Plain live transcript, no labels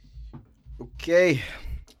Okay,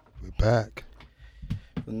 We're back.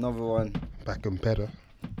 another one. Back and better.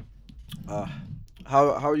 How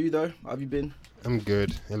are you though? How have you been? I'm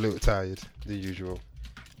good. A little tired, the usual.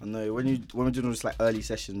 I know when we're doing all this like early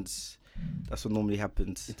sessions, that's what normally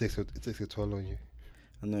happens. It takes a toll on you.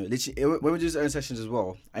 I know. Literally, when we do these early sessions as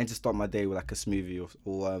well, I need to start my day with like a smoothie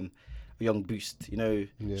or a young boost. You know,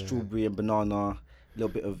 Yeah. strawberry and banana. A little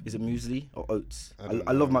bit of is it muesli or oats? don't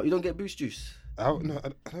I love know. my. You don't get boost juice. I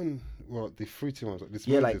don't. Well, the fruity ones, the smoothies,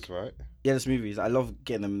 Yeah, like- right? Yeah, the smoothies. I love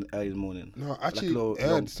getting them early in the morning. No, Like actually, little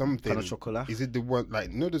heard something. Pan au chocolat. Is it the one like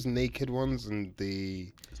those naked ones and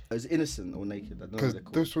the? Is it innocent or naked? I don't know what Because they're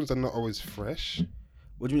called. those ones are not always fresh.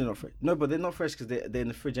 What do you mean they're not fresh? No, but they're not fresh because they're in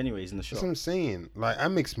the fridge anyways in the shop. That's what I'm saying. Like I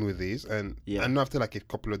make smoothies, and Yeah. I know after like a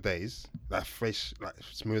couple of days, like fresh like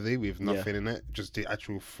smoothie with Yeah. nothing in it, just the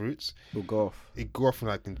actual fruits, It'll go off. it go off in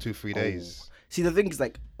like in 2-3 days. See, the thing is,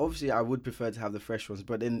 like, obviously, I would prefer to have the fresh ones,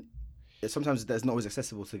 but then sometimes that's not always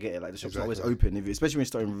accessible to get it. Like, the shop's not always Exactly. open, especially when you're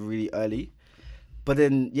starting really early. But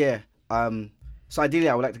then, yeah. So ideally,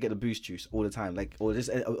 I would like to get the boost juice all the time, like, or just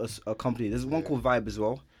a company. There's one Yeah. called Vibe as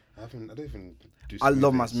well. I don't even do. I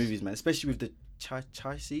love my smoothies. smoothies, man, especially with the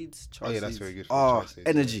chai seeds. Chai Oh, yeah, that's seeds. very good for the Oh, chai seeds,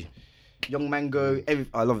 energy. Young mango,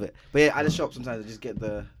 I love it. But yeah, at the shop sometimes I just get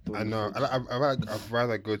the one I in the know. fridge. I'd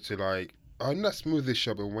rather go to like that smoothie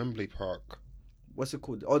shop in Wembley Park. What's it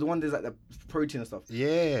called? Oh, the one there's like the protein and stuff.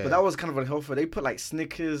 Yeah. But that was kind of unhealthy. They put like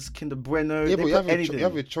Snickers, Kinder Bueno. yeah, they but you put have, anything. you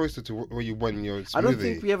have a choice to what you want in your smoothie. I don't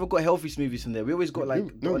think we ever got healthy smoothies from there. We always got like No,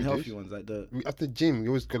 the we unhealthy did. ones, like the At the gym, you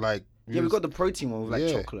always go like. we got the protein one with like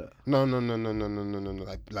Yeah. chocolate. No,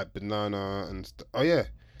 like banana and stuff. Oh yeah.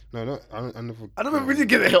 No, I never. I don't really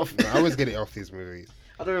get the healthy. No, I always get it off these movies.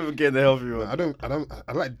 I don't even get the healthy No, one.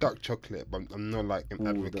 I like dark chocolate, but I'm not like an Ooh,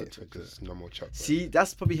 advocate dark for chocolate. just normal chocolate. See,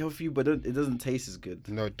 that's probably healthy, but it doesn't taste as good.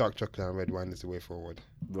 No, dark chocolate and red wine is the way forward.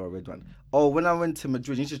 Raw red one. Oh, when I went to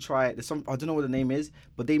Madrid, you should try it. There's some I don't know what the name is,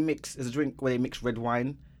 but there's a drink where they mix red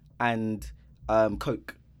wine and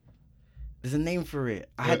Coke. There's a name for it.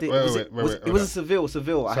 I had it. It was in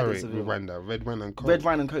Seville. I had it Sorry, in Seville. Rwanda, red wine and Coke. Red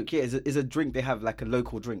wine and Coke. Yeah, is a drink they have, like a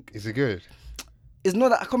local drink. Is it good? It's not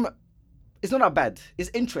that. It's not that bad. It's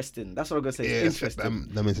interesting. That's what I'm gonna say. It's interesting.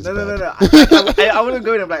 That means it's No. bad. I wouldn't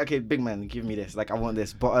go in and be like, okay, big man, give me this. Like, I want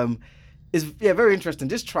this. But it's very interesting.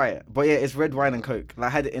 Just try it. But yeah, it's red wine and Coke. Like, I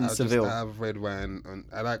had it in Seville. I have red wine, and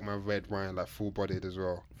I like my red wine like full bodied as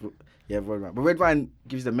well. Yeah, red wine. But red wine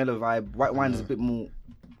gives you the mellow vibe. White wine is a bit more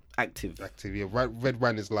active. Active, yeah. Red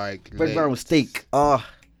wine is like Red wine late. with steak. Oh,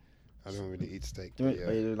 I don't really eat steak. do But you yeah.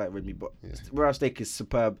 don't like red meat, but Yeah. red steak is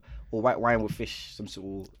superb. Or white wine with fish, some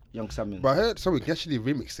sort of young salmon. But I heard someone can actually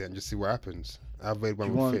remix it and just see what happens. I have red Do you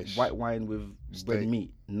wine want with fish. white wine with red Steak.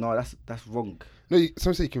 meat? No, that's wrong. No,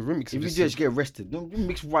 some say you can remix it. If you just do, you see- get arrested. Don't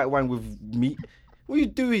mix white wine with meat. What are you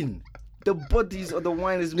doing? The bodies of the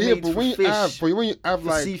wine is yeah, made but for when you fish, have, for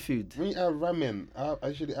like seafood. when you have ramen, I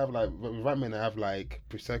usually have like ramen. I have like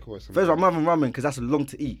prosecco or something. First of all, I'm having ramen because that's long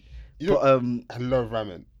to eat. You know, But I love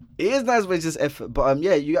ramen. it is nice when it's just effort. But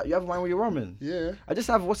yeah, you have wine with your ramen. Yeah. I just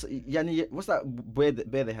have what's that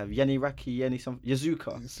beer they have? Yaniraki, something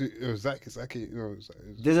Yazuka. Zaki. No,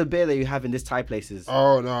 There's a beer that you have in this Thai places.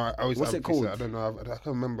 oh no, I always. What's have it called? I don't know. I can't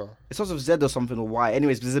remember. It starts with Z or something or Y.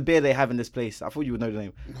 Anyways, there's a beer they have in this place. I thought you would know the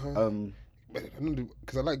name. No. But I don't do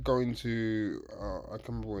because I like going to. I can't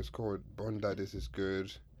remember what it's called. Bondi, this is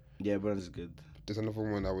good. Yeah, but is good. There's another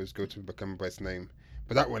one I always go to, but I can't remember its name.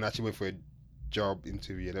 But that one actually went for a job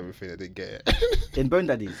interview and everything. I didn't get it. In Bone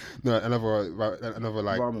Daddies. No, another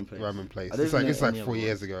like Ramen place. Ramen place. I don't It's like know any 4 other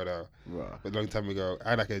years ago though, Right. but a long time ago. I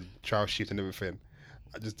had like a trial shoot and everything.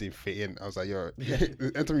 I just didn't fit in. I was like, yo,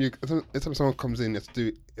 anytime someone comes in,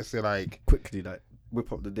 it's like, Quickly, like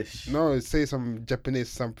whip up the dish. no, say some Japanese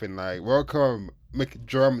something like, welcome, make a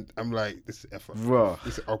drum. I'm like, this is effort. Raw.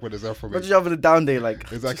 This is awkward as hell for me. Imagine you having a down day, like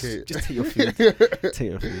Exactly. Just take your food. Take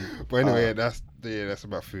your food. But anyway, that's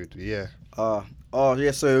about food. Yeah.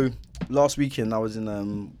 Yeah. So last weekend I was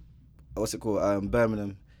in what's it called?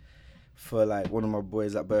 Birmingham for like one of my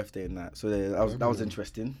boys' like birthday and that. So that was Birmingham.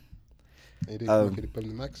 interesting. You didn't Um, look at the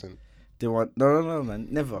Birmingham accent. They want no, man,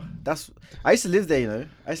 never. I used to live there, you know.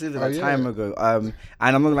 I used to live there Oh, like yeah. time ago. And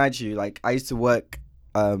I'm not gonna lie to you, like I used to work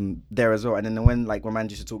there as well. And then when like my man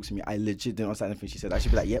used to talk to me, I legit didn't understand anything she said. I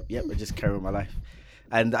should be like, yep, and just carry on my life.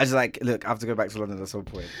 And I just like, look, I have to go back to London at some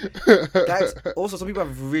point. Guys, also some people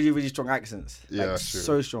have really, really strong accents. Yeah, like, sure.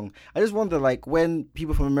 so strong. I just wonder, like, when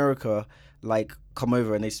people from America like come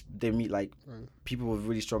over and they meet like people with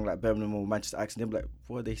really strong like Birmingham or Manchester accent, they're like,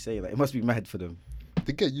 what are they saying? Like, it must be mad for them.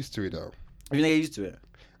 They get used to it though. I mean, they get used to it.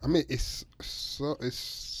 I mean, it's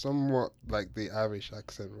somewhat like the Irish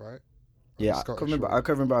accent, right? Yeah, Scottish I can't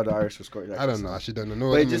remember how the Irish or Scottish. I don't know. I actually don't know. No,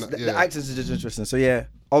 But I it mean, just the accents are just interesting. So yeah,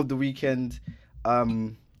 of the weekend,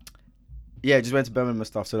 just went to Birmingham and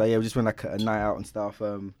stuff. So like, we just went like a night out and stuff.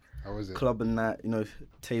 How was it? Club and that,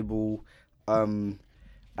 table,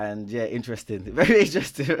 and yeah, interesting, very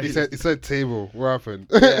interesting. He said table. What happened?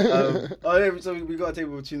 So we got a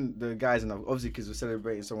table between the guys and obviously because we're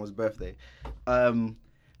celebrating someone's birthday, and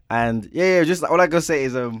just all I gotta say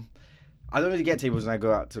is I don't really get tables when I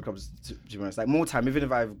go out to clubs. To be honest, like more time, even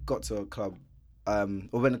if I've got to a club, or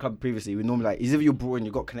went to a club previously, we normally like, is if you're brought in,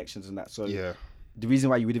 you got connections and that. So Yeah. the reason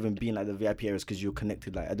why you would even be in like the VIP areas because you're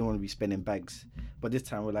connected. Like I don't want to be spending bags, but this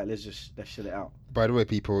time we're like let's chill it out. By the way,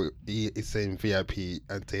 people, he is saying VIP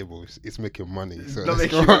and tables. It's making money. So Not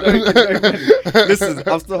let's making go on. money. Listen,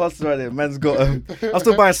 I'm still hustling right there. Man's got I'm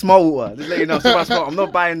still buying smart water. Just let you know, I'm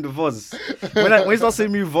not buying the Voz. When you start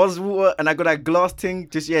seeing me Voz water and I got that glass thing,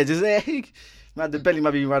 man, the belly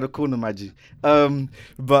might be around the corner, Maggie.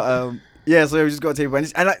 Yeah, so we just got a table, and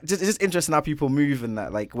it's just interesting how people move and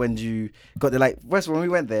that. Like when you got there, like first when we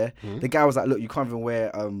went there, the guy was like, "Look, you can't even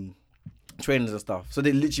wear trainers and stuff." So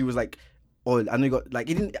they literally was like, "Oh, I know you got like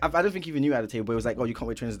he didn't. I don't think he even knew at the table. But he was like, "Oh, you can't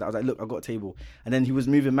wear trainers." I was like, "Look, I got a table," and then he was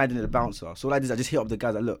moving mad in the bouncer. So what I did is I just hit up the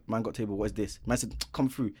guys like, "Look, man, got a table. What is this?" Man said, "Come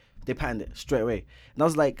through." They patterned it straight away, and I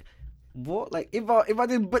was like, what? Like if I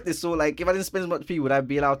didn't book this, or like if I didn't spend as much fee, would I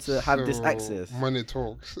be allowed to have this access? Money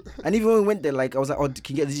talks. And even when we went there, like I was like, oh, can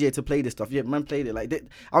you get the DJ to play this stuff? Yeah, man played it. Like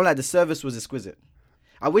I'm like, the service was exquisite.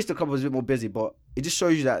 I wish the club was a bit more busy, but it just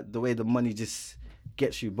shows you that the way the money just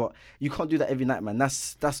gets you. But you can't do that every night, man.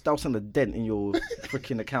 That was on the dent in your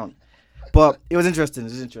freaking account. But it was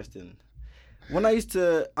interesting. When I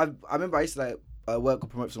remember I used to like work or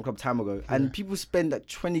promote some club time ago, and people spend like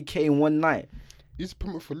 20k in one night. You used to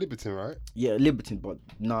promote for Libertine, right? Yeah, Libertine, but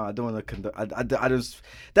no, I don't want to condone. I just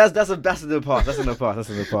that's in the past. That's in the past.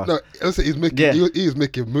 No, he's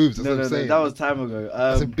making moves. That's what I'm saying. That was time ago.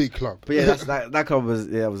 That's a big club. But yeah, that club was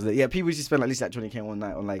lit. Yeah, people used to spend at least like 20k in one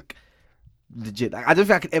night on like legit. Like, I don't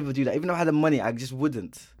think I could ever do that. Even though I had the money, I just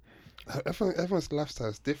wouldn't. I feel like everyone's lifestyle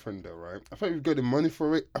is different though, right? I feel like we've got the money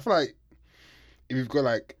for it. I feel like if you've got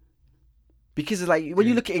like, because it's like when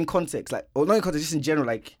you look at it in context, like or not in context, just in general,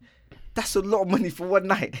 like. That's a lot of money for one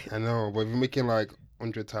night. I know, but if you're making like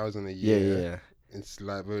 100,000 a year, yeah, it's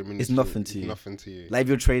like very minuscule. It's nothing to you. Nothing to you. Like if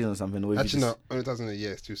you're trading or something. Or actually, no, 100,000 a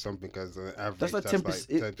year is too something because average. That's like 10%.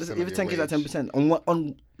 If it's 10k, that's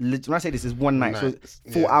 10%. When I say this, is one night, so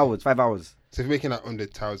 4 hours, 5 hours. So if you're making like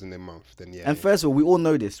 100,000 a month, then yeah. And first of all, we all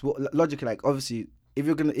know this. Logically, like obviously,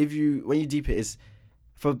 when you deep it is,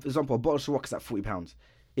 for example, a bottle of Ciroc is like £40.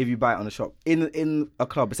 If you buy it on the shop, in a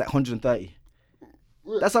club, it's like 130.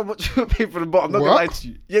 That's how much we paid for the bottle. I'm not gonna lie to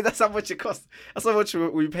you. Yeah, that's how much it cost. That's how much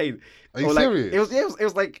we paid. Are you serious? It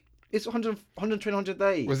was like it's 100, 120,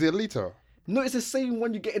 130. Was it a litre? No, it's the same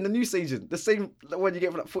one you get in the news agent. The same one you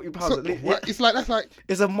get for like £40. So, it's like that's like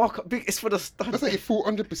it's a markup. Big. It's for the stuff. That's like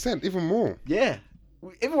 400%, even more. Yeah,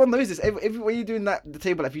 everyone knows this. When you're doing that, the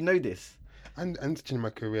table, if you know this. And to change my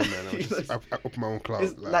career, man. I open my own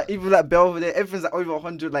club. Like even like Belvedere, everything's like over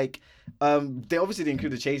 100. Like, they obviously didn't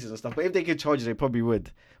include the chasers and stuff, but if they could charge you, they probably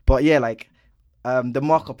would. But yeah, like, the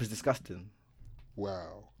markup is disgusting.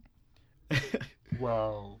 Wow.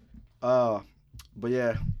 Wow. But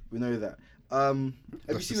yeah, we know that. Have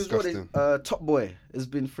you seen disgusting. As well? Top Boy has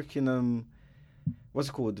been freaking what's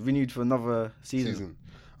it called? Renewed for another season.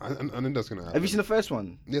 I think that's gonna happen. Have you seen the first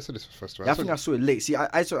one? Yes, this was the first one. Yeah, I think I saw it late. See,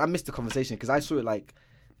 I missed the conversation because I saw it like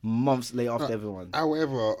months late after everyone.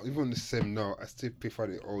 However, even on the same note, I still prefer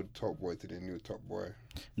the old Top Boy to the new Top Boy.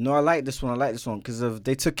 No, I like this one because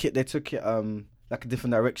they took it like a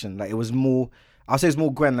different direction. Like it was more, I'll say it's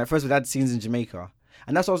more grand. Like first we had scenes in Jamaica,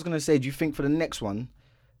 and that's what I was gonna say. Do you think for the next one,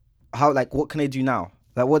 what can they do now?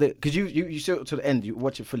 Like what? Because you saw it to the end. You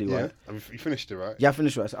watch it fully, right? Yeah, you finished it, right? Yeah, I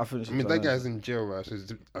finished it. I finished it. I mean, that guy's in jail, right? So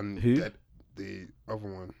who? The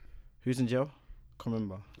other one. Who's in jail? Can't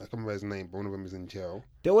remember. I can't remember his name, but one of them is in jail.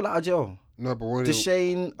 They're all out of jail. No, but one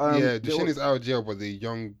Deshane. Deshane is out of jail, but the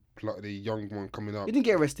young one coming up. He didn't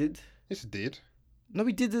get arrested. Yes, he did. No,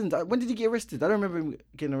 he didn't. When did he get arrested? I don't remember him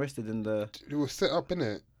getting arrested in the. It was set up,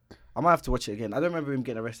 innit? I might have to watch it again. I don't remember him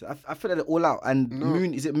getting arrested. I feel like they're all out.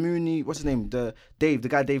 And is it Mooney? What's his name? The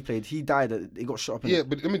guy Dave played. He died. He got shot up. Yeah,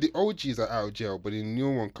 but I mean the OGs are out of jail, but the new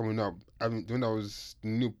one coming up. I mean, when that was the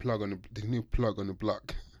new plug on the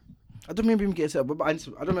block. I don't remember him getting set up, but I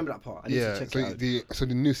don't remember that part. I need to check it out. So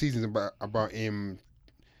the new season's about him.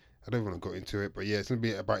 I don't want to go into it, but yeah, it's gonna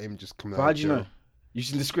be about him just coming out. But how do you know? You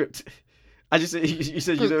seen the script? I just said you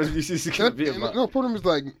said you know you see the script. No, problem is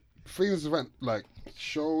like things like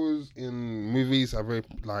shows in movies are very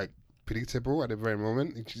like predictable at the very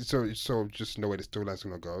moment. You sort of just know where the storyline's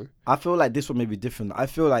gonna go. I feel like this one may be different. I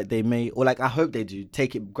feel like they may, or like I hope they do,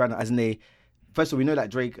 take it granted as in they. First of all, we know that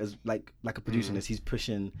Drake is like a producer in this. He's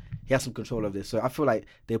pushing. He has some control of this. So I feel like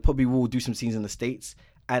they probably will do some scenes in the States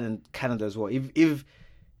and in Canada as well.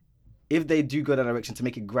 If they do go that direction to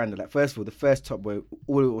make it grander, like first of all, the first Top Boy,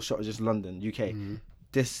 all it was shot was just London, UK.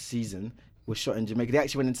 This season was shot in Jamaica. They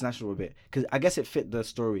actually went international a bit because I guess it fit the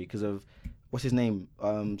story because of what's his name?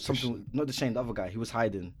 Something not Deshane, the other guy. He was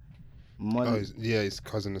hiding. His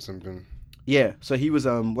cousin or something. Yeah, so he was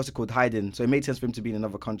what's it called, hiding. So it made sense for him to be in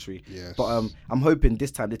another country. Yes. But I'm hoping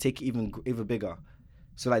this time they take it even bigger.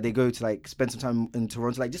 So like they go to like spend some time in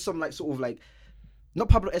Toronto, like just some like sort of like not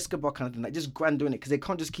Pablo Escobar kind of thing, like just grand doing it because they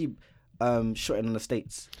can't just keep shooting in the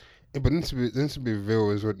States. Yeah, but it needs to be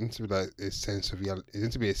real as well. It needs to be like a sense of reality. It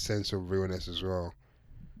needs to be a sense of realness as well.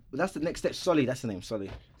 But that's the next step. Sully, that's the name, Sully.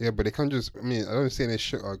 Yeah, but they can't just. I mean, I don't see any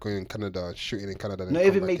shit going in Canada, shooting in Canada. No,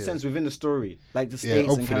 if it made sense within the story, like the States and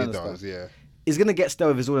hopefully Canada it does. stuff. Yeah. It's gonna get stale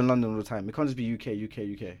if it's all in London all the time. It can't just be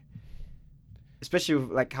UK. Especially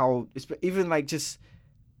with like how even like just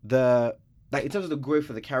the like in terms of the growth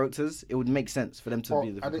of the characters, it would make sense for them to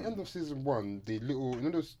be the. At the end of season 1, the little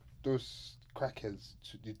those crackheads,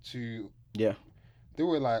 the two. Yeah. They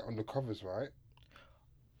were like on the covers, right?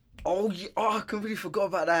 Oh, I completely forgot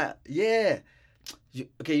about that. Yeah.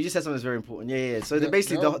 Okay, you just said something that's very important. Yeah. So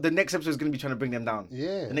basically, the next episode is going to be trying to bring them down.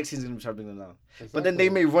 Yeah. The next season is going to be trying to bring them down. Exactly. But then they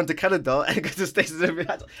may run to Canada and go to the States. I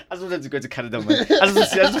just want them to go to Canada, man. I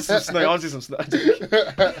just want some snow. I want to see some snow.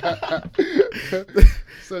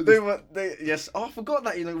 Yes. Oh, I forgot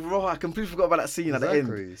that. Raw. I completely forgot about that scene at the end.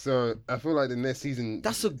 Exactly. So I feel like the next season.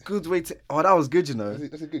 That's a good way to. Oh, that was good.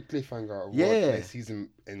 That's a good cliffhanger of what the next season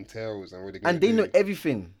entails and what they're going to do. And they know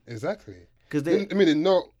everything. Exactly. Because they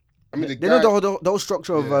know. They know the whole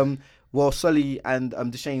structure of Sully and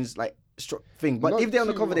Deshane's like thing. But Not if they're on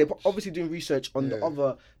the cover, much. they're obviously doing research on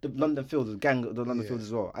the London Field, the gang of the London Field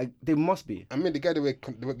as well. They must be. I mean, the guy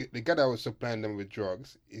that was supplying them with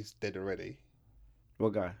drugs is dead already.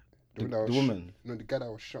 What guy? The was woman. No, the guy that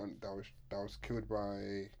was shot. That was killed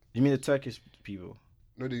by. You mean the Turkish people?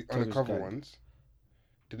 No, the Turkish undercover guy. ones.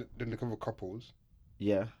 The undercover couples.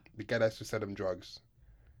 Yeah. The guy that used to sell them drugs.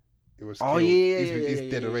 It was. Oh killed. yeah,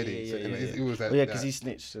 He's dead already. Yeah. It was that. Oh yeah, because he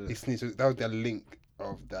snitched. He snitched. So that was the link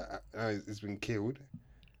of that. It's been killed.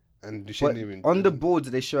 And the But shit even on the board,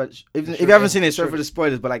 they show. If you haven't seen it, sorry for the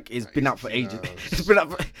spoilers, but like it's been out for ages. It's been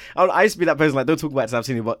out. I used to be that person like don't talk about it till I've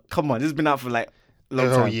seen it, but come on, this has been out for like a long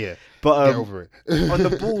time. Oh yeah, but get over it. On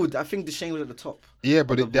the board, I think Deshane was at the top. Yeah,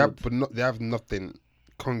 but they have nothing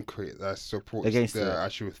concrete that supports Against the it.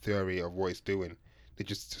 actual theory of what he's doing. They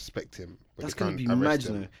just suspect him. But That's they gonna can't be arrest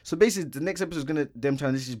mad, him. So basically, the next episode is gonna them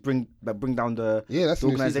trying to just bring down the That's the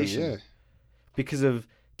the new season, organization because of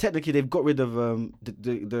technically they've got rid of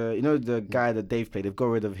the guy that Dave played. They've got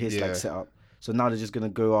rid of his like setup. So now they're just gonna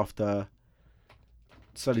go after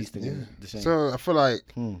Sully's thing. Yeah. Deshane. So I feel like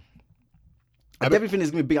Everything is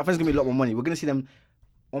gonna be big. I think it's gonna be a lot more money. We're gonna see them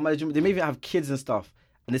on management. They may even have kids and stuff,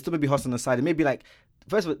 and they still may be hustling on the side. It may be like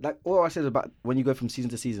first of all, like all I said about when you go from season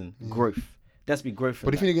to season, growth. There has to be growth.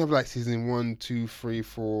 But if you have like season 1, 2, 3,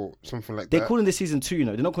 4, something like they're that. calling this season 2,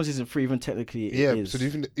 They're not calling season 3, even technically it is. So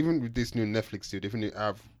even with this new Netflix deal, they definitely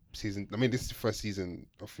have season. I mean, this is the first season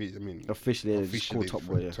officially it's called Top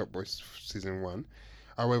Boy. Top Boy season 1.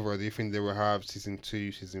 However, do you think they will have season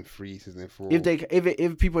 2, season 3, season 4?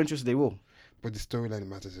 If people are interested, they will. But the storyline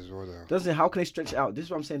matters as well, though. Doesn't it? How can they stretch it out? This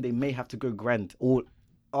is what I'm saying. They may have to go grand or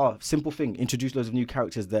simple thing. Introduce loads of new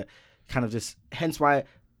characters that kind of just. Hence why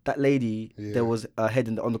that lady there was a head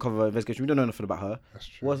in the undercover investigation. We don't know nothing about her. That's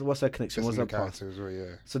true. What's her connection? What's her past? As well,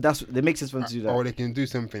 yeah. So it makes sense for them to do that. Or they can do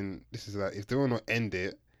something. This is like if they want to end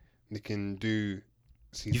it, they can do.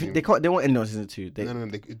 You think they can't? They won't end it on season 2. No.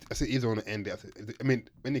 I said either want to end it. I mean,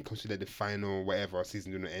 when it comes to the final whatever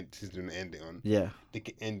season doing end it on. Yeah. They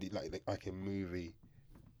can end it like a movie.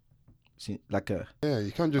 Like a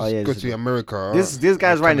you can't just go to America. This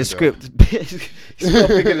guy's writing a script. He's got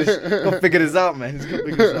to figure this out, man. He's got to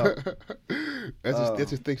figure this out.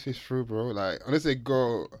 Let's just think this through, bro. Like unless they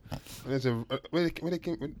go, where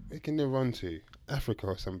can they run to? Africa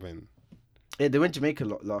or something. Yeah, they went Jamaica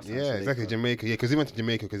last time. Yeah, exactly, Jamaica. Yeah, because he went to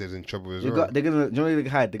Jamaica because they was in trouble as well. They're gonna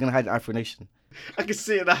hide. They're gonna hide the Afro Nation. I can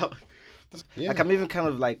see it now. Yeah. Like I'm even kind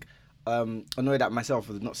of like annoyed at myself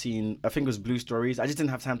for not seeing. I think it was Blue Stories. I just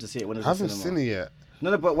didn't have time to see it when it was in cinema. I haven't seen it yet.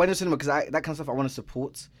 No, but when it's cinema, because that kind of stuff I want to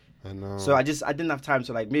support. I know. So I didn't have time.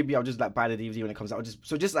 So like maybe I'll just like buy the DVD when it comes out. I'll just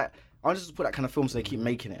put that kind of film so they keep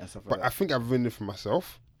making it and stuff like that. But I think I've ruined it for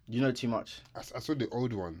myself. You know too much. I saw the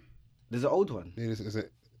old one. There's an old one. Yeah,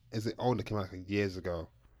 is it old that came out like years ago?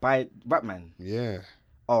 By Batman. Yeah,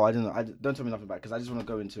 Oh, I don't know. Don't tell me nothing about it because I just want to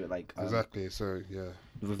go into it like exactly. So yeah,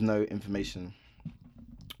 with no information.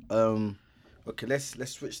 Okay,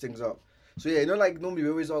 let's switch things up. So yeah, like normally we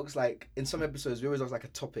always ask like in some episodes we always ask like a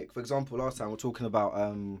topic. For example, last time we are talking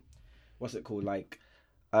about what's it called, like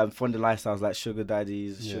fonder lifestyles like sugar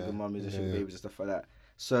daddies, sugar mummies, and sugar babies and stuff like that.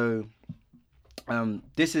 So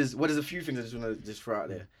this is there's a few things I just want to just throw out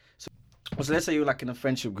there. So let's say you're like in a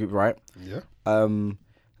friendship group, right? Yeah.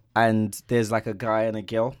 And there's like a guy and a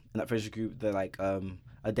girl in that friendship group. They're like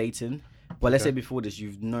are dating. But let's say before this,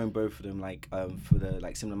 you've known both of them like for the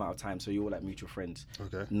like similar amount of time, so you're all like mutual friends.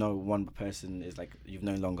 Okay. No one person is like you've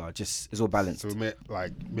known longer. Just it's all balanced. So we met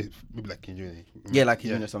like maybe like in uni. Yeah, like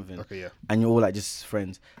in uni or something. Okay, yeah. And you're all like just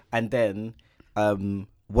friends. And then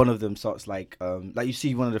one of them starts like you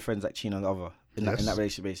see one of the friends like cheating on the other in that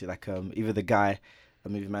relationship basically. Like either the guy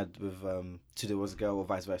moving mad with to was a girl or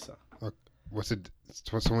vice versa. Okay.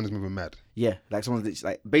 Someone is moving mad? Yeah, like someone's that's,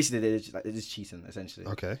 like basically they're just cheating essentially.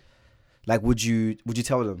 Okay. Like would you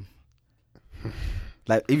tell them?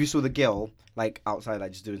 Like if you saw the girl like outside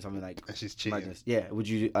like just doing something like and she's cheating. Madness, yeah, would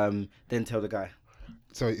you then tell the guy?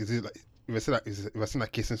 So is it like if I say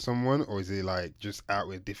like kissing someone, or is it like just out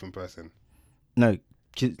with a different person? No, like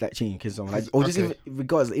cheating, kissing someone, like, or just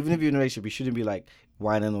regardless, even if you're in a relationship, you shouldn't be like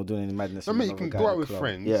whining or doing any madness. I mean, you can go out with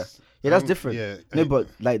friends. Yeah, that's different. Yeah, no, but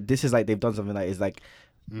like this is like they've done something like it's like.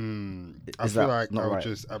 I feel like I would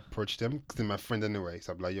just approach them because they're my friend anyway.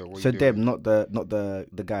 So I'm like, yo, what you doing? So them, not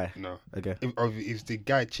the guy. No. Okay. If the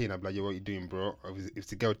guy cheating, I'm like, yo, what you doing, bro? Or if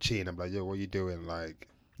the girl cheating, I'm like, yo, what you doing? Like,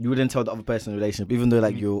 you wouldn't tell the other person in the relationship, even though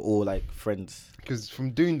like you're all like friends. Because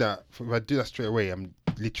from doing that, if I do that straight away, I'm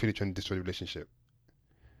literally trying to destroy the relationship.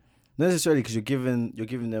 Not necessarily, because you're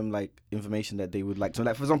giving them like information that they would like. So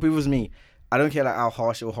like for example, if it was me, I don't care like how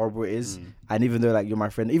harsh or horrible it is, and even though like you're my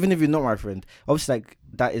friend, even if you're not my friend, obviously like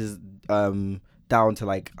that is down to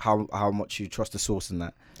like how much you trust the source and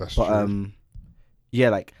that. That's true. Yeah,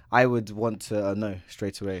 like I would want to know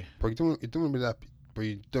straight away. But you don't want to be that. But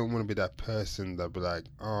you don't want to be that person that be like,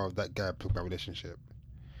 oh, that guy broke my relationship.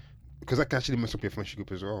 Because that can actually mess up your friendship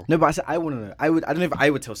group as well. No, but I said I want to know. I don't know if I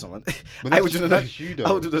would tell someone. But I would know. You though.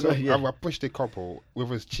 I would know. Yeah. I pushed a couple.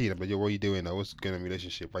 Whoever was cheating, but yo, what are you doing? I was going in a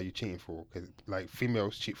relationship. What are you cheating for? Because like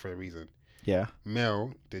females cheat for a reason. Yeah.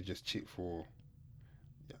 Male, they just cheat for.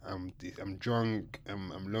 I'm drunk.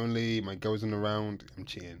 I'm lonely. My girl isn't around. I'm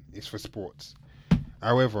cheating. It's for sports.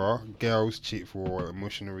 However, girls cheat for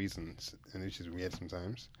emotional reasons, and which is weird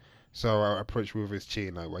sometimes. So I approach whoever's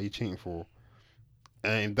cheating. Like, what are you cheating for?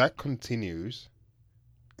 And if that continues,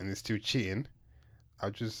 and it's still cheating, I'll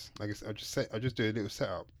just do a little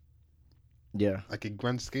setup. Yeah, like a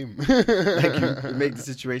grand scheme. Like you make the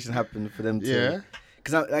situation happen for them to. Yeah.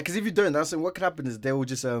 Because if you don't, that's what could happen is they will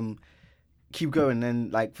just keep going.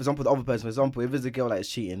 And like for example, the other person, for example, if there's a girl that is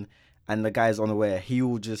cheating and the guy's unaware, he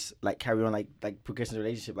will just like carry on like progressing the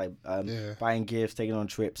relationship, like buying gifts, taking on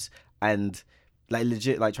trips, and. Like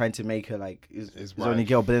legit, like trying to make her like his only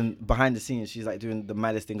girl, but then behind the scenes, she's like doing the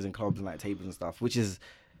maddest things in clubs and like tables and stuff, which is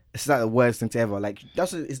it's like the worst thing to ever. Like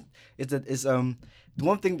that's it's the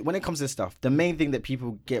one thing when it comes to this stuff. The main thing that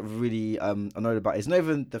people get really annoyed about is not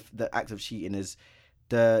even the act of cheating, is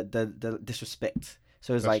the disrespect.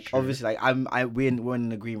 So it's that's like true. Obviously like we're in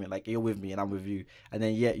an agreement, like you're with me and I'm with you, and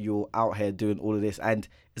then yet you're out here doing all of this, and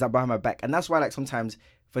it's like behind my back, and that's why like sometimes,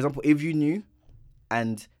 for example, if you knew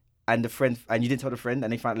and the friend, and you didn't tell the friend,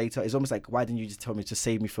 and they found out later, it's almost like, why didn't you just tell me to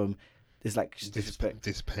save me from this like disrespect?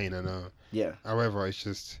 This pain, I know. Yeah. However, it's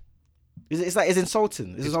just. It's like it's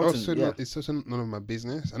insulting. It's insulting. It's also none of my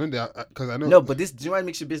business. I know that because I know. No, but this, do you know why it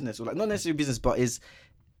makes your business, or like not necessarily business, but is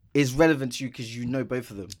relevant to you because you know both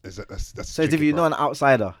of them. That's so if you know an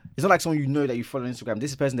outsider, it's not like someone you know that you follow on Instagram.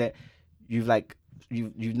 This is a person that you've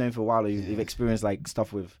known for a while, or you've experienced like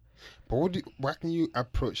stuff with. But what can you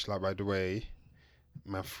approach, like, by the way,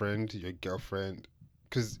 my friend, your girlfriend?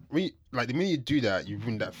 Because the minute you do that, you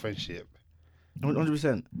ruin that friendship.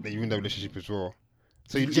 100%. Then you ruin that relationship as well.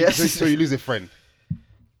 So you lose a friend.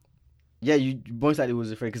 Yeah, you most likely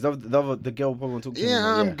lose a friend because the girl probably won't talk to you. Yeah,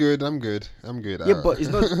 I'm good. Yeah, but it's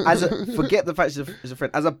not forget the fact she's a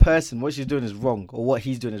friend. As a person, what she's doing is wrong, or what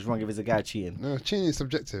he's doing is wrong if it's a guy cheating. No, cheating is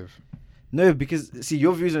subjective. No, because see,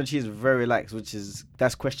 your views on cheating is very relaxed,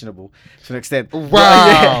 that's questionable to an extent.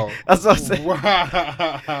 Wow, yeah, that's what I'm saying.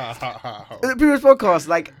 Wow. In the previous podcast,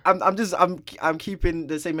 like I'm keeping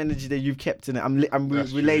the same energy that you've kept in it. I'm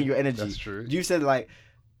relaying your energy. That's true. You said like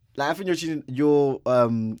I think you're cheating. Your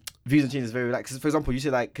views on cheating is very relaxed. 'Cause for example, you say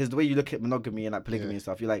like, because the way you look at monogamy and like polygamy and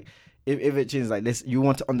stuff, you're like, if it changes like this, you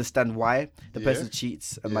want to understand why the person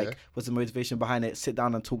cheats and like what's the motivation behind it. Sit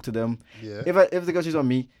down and talk to them. Yeah. If the girl cheats on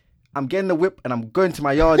me, I'm getting the whip and I'm going to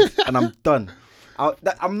my yard and I'm done.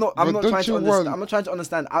 I'm not trying to understand. I'm not trying to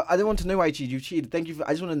understand. I don't want to know why you cheated. You cheated. Thank you for.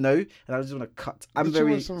 I just want to know, and I just want to cut. I'm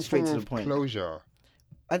very straight to the point. Closure.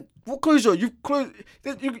 And what closure? You've closed.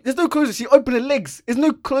 There's no closure. She opened her legs. There's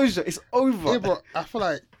no closure. It's over. Yeah, but I feel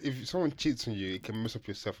like if someone cheats on you, it can mess up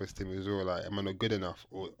your self-esteem as well. Like, am I not good enough,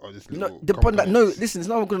 or this little? No, listen. It's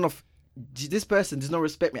not good enough. This person does not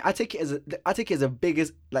respect me. I take it as a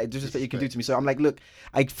biggest like disrespect you can do to me. So I'm like, look,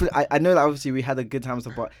 I know that obviously we had a good time and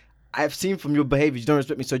stuff, but I've seen from your behavior you don't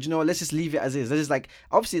respect me. So do you know what? Let's just leave it as is. Let's just like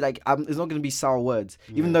obviously like it's not gonna be sour words,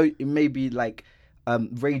 even though it may be like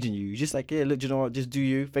raging you. You're just like, yeah, look, do you know what? Just do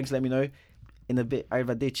you. Thanks for letting me know. In a bit,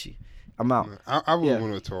 arrivederci. I'm out. I wouldn't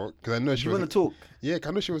want to talk because I know she. You want to talk? Yeah,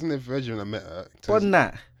 I know she wasn't a virgin when I met her. More than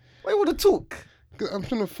that, why you want to talk? Cause I'm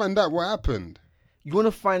trying to find out what happened. You want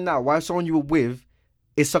to find out why someone you were with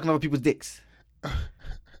is sucking other people's dicks.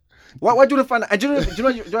 Why do you want to find out? And do you know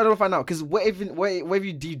what I want to find out? Because what if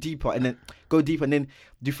you deeper and then go deeper and then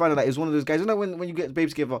you find out that it's one of those guys. You know when you get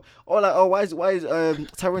babes together, why is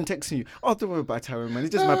Tyrone texting you? Oh, don't worry about Tyrone, man.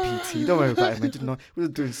 It's just my PT. Don't worry about it, man. Just know, we're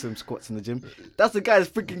just doing some squats in the gym. That's the guy that's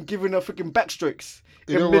freaking giving her freaking backstrokes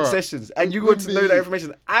in mid sessions, and you want to know that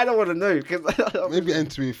information. I don't want to know because maybe I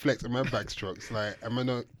need to reflect on my backstrokes. Like, am I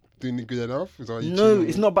not doing it good enough? No,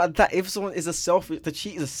 it's not about that. If someone is the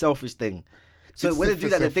cheat is a selfish thing. So when they do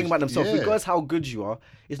that, they think about themselves. Regardless how good you are,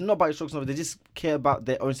 it's not about your strokes. They just care about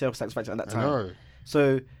their own self-satisfaction at that time. I know.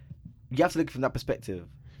 So you have to look from that perspective.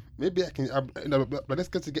 Maybe I can. But let's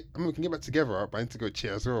go to we can get back together. But I need to go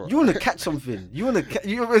cheat as well. You want to catch something?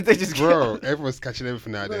 They just bro. Everyone's catching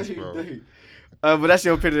everything nowadays, bro. But that's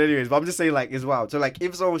your opinion, anyways. But I'm just saying, like, it's wild. So like,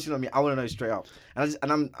 if someone's cheating on me, I want to know straight up. And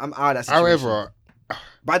I'm out of that situation. However.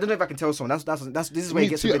 But I don't know if I can tell someone. This is where it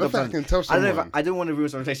gets a bit I don't can tell someone. I don't know if I don't want to ruin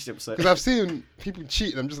some relationship. Because I've seen people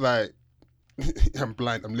cheat, and I'm just like, I'm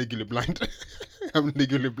blind. I'm legally blind. I'm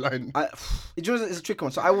legally blind. It's a tricky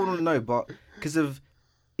one. So I want to know, but because of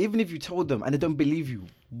even if you told them and they don't believe you,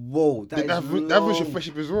 whoa, that was your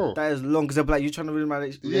friendship as well. That is long because they're like, you're trying to ruin my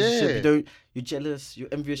relationship. Yeah. You're jealous. You're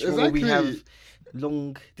envious. Exactly. We have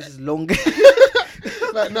long. This is long.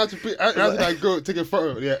 Like now I go take a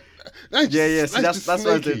photo. Yeah. See, that's what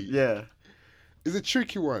I did. Yeah. It's a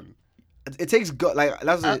tricky one. It takes gut. Like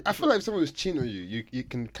I feel like if someone is cheating on you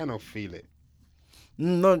can kind of feel it.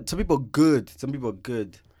 No, some people are good. Do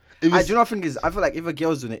you know what I think is? I feel like if a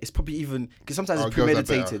girl's doing it, it's probably even because sometimes it's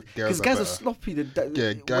premeditated. Because guys are sloppy.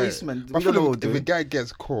 Waste man. If a guy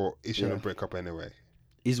gets caught, he's trying to break up anyway.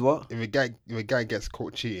 Is what? If a guy gets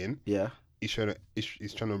caught cheating, he's trying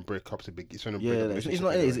to break up He's trying to break up. He's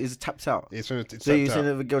not. He's tapped out. It's so you're saying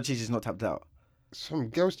if a girl cheats, he's not tapped out? Some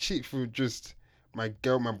girls cheat for just my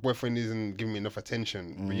boyfriend isn't giving me enough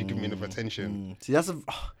attention. But you give me enough attention. See, that's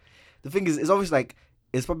the thing is, it's always like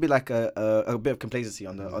it's probably like a bit of complacency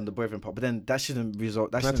on the boyfriend part. But then that shouldn't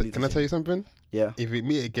result. Can I tell you something? Yeah. If you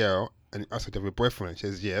meet a girl and ask her to have a boyfriend, she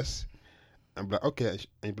says yes. I'm like okay.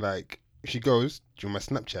 And you're like, if she goes, do you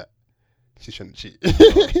want my Snapchat? She shouldn't cheat.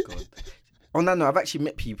 Oh, God. On that note, I've actually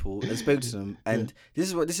met people and spoke to them, and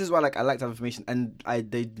this is why like I like to have information, and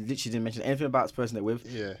they literally didn't mention anything about this person they're with.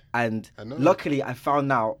 Yeah. And luckily, I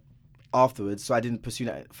found out afterwards, so I didn't pursue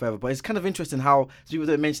that further. But it's kind of interesting how people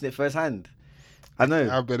don't mention it firsthand. I know.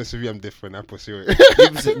 I'll be honest with you, I'm different. I pursue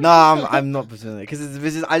it. No, I'm not pursuing it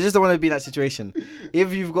because I just don't want to be in that situation.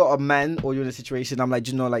 If you've got a man or you're in a situation, I'm like,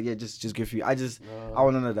 just give you. I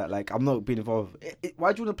want to know that. Like, I'm not being involved.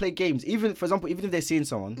 Why do you want to play games? Even for example, even if they're seeing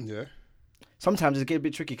someone. Yeah. Sometimes it gets a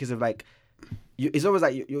bit tricky because of like, it's always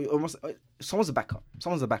like you're almost someone's a backup.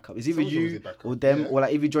 It's either you or them, or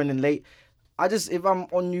like if you join in late. If I'm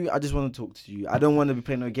on you, I just want to talk to you. I don't want to be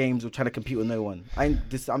playing no games or trying to compete with no one. I'm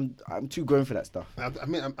too grown for that stuff. I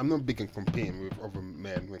mean, I'm not big on competing with other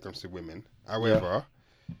men when it comes to women. However,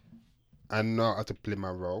 I know how to play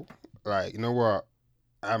my role. Like, you know what?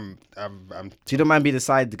 So you don't mind being the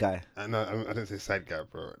side guy? No, I don't say side guy,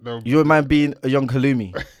 bro. No, you don't mind being a young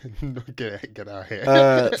halloumi? No, get out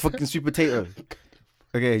here. Fucking sweet potato.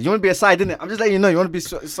 Okay, you want to be a side, innit? I'm just letting you know. You want to be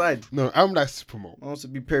a side. No, I'm like Supermo. I want to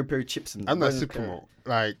be peri chips. I'm like Supermo.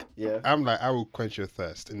 Like, I'm like, I will quench your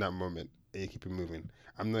thirst in that moment and you keep it moving.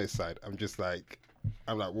 I'm not a side. I'm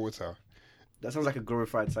like water. That sounds like a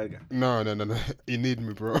glorified side guy. No. You need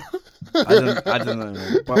me, bro. I don't know,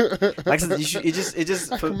 man. But like I said, it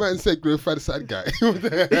just. I come out and say glorified side guy. What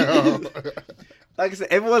the hell? Like I said,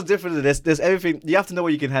 everyone's different. There's everything. You have to know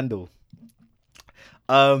what you can handle.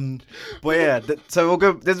 But yeah, so we'll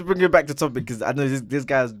go. Let's bring it back to topic because I know this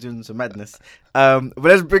guy's doing some madness. But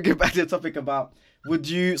let's bring it back to the topic about would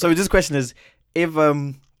you? So this question is, if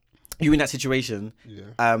you in that situation,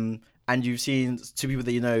 and you've seen two people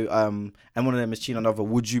that you know, and one of them is cheating on the other,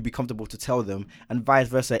 would you be comfortable to tell them? And vice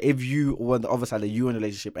versa, if you were on the other side, that you were in a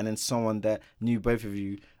relationship, and then someone that knew both of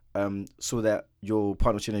you saw that your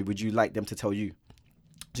partner was cheating, would you like them to tell you?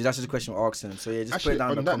 So that's just a question we're asking. So yeah, just Actually, put it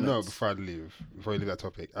down in on the that comments. note, before I leave that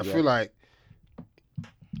topic, I feel like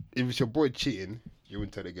if it's your boy cheating, you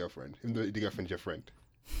wouldn't tell the girlfriend, even though the girlfriend's your friend.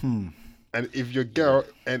 And if your girl,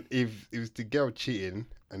 and if it's the girl cheating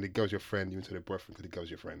and the girl's your friend, you wouldn't tell the boyfriend because the girl's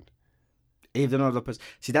your friend. If they're not the other person,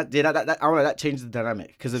 see that I want that changes the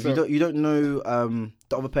dynamic because if you don't know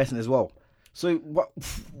the other person as well. So what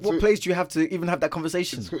place do you have to even have that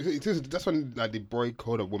conversation? That's when like the boy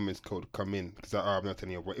code or woman's code come in because I'm not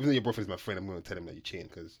telling your boy. Even though your boyfriend's my friend, I'm going to tell him that you're cheating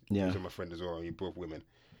because you're my friend as well. And you're both women.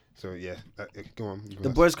 So yeah, go on. The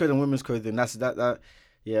boys' code and women's code thing. That's that.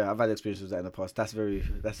 Yeah, I've had experience with that in the past. That's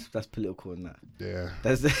political and that. Yeah,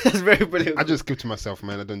 that's very political. I just keep to myself,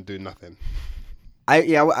 man. I don't do nothing. In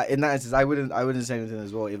that instance, I wouldn't say anything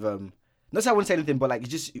as well. If not that I wouldn't say anything, but like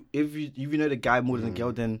just if you know the guy more than the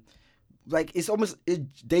girl, then. Like it's almost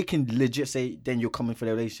they can legit say then you're coming for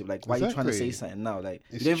the relationship. Like why are you trying to say something now? Like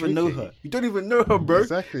it's you don't even know her. You don't even know her, bro.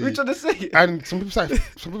 Exactly. What are you trying to say? And some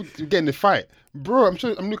people get in the fight, bro. I'm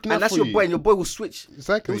looking out for you. And that's your boy, and your boy will switch.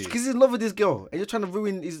 Exactly. Because he's in love with this girl, and you're trying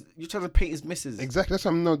to you're trying to paint his missus. Exactly. That's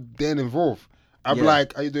why I'm not then involved. I'm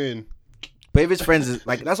like, how you doing? But if it's friends,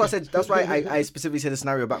 that's why I said. That's why I specifically said the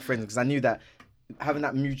scenario about friends because I knew that having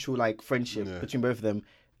that mutual like friendship between both of them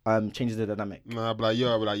changes the dynamic. No, I'll be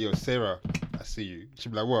like, yo, Sarah, I see you.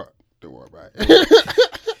 She'll be like, what? Don't worry about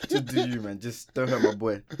it. Just do you, man. Just don't hurt my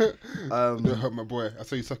boy. Don't hurt my boy. I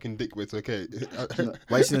saw you sucking dick, but it's okay. No,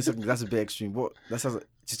 why you saying something? That's a bit extreme. What? That sounds like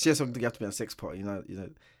just share something. You have to be on a sex party, you know.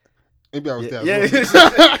 Maybe I was there.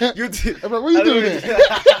 Yeah. You did. I'm like, what are you doing here?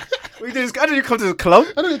 What are you doing? I don't you come to the club.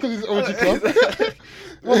 I don't come to this OG club.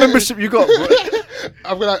 What membership you got, bro?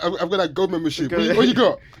 I've got that gold membership. What you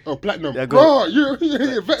got? Oh, platinum. Yeah, bro, you're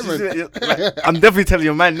a veteran. I'm definitely telling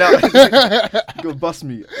your man now. You're gonna bust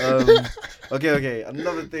me. Okay.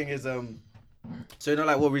 Another thing is so you know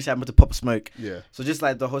like what recently happened to Pop Smoke. Yeah. So just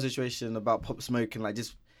like the whole situation about Pop Smoke and like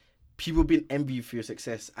just people being envied for your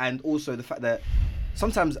success, and also the fact that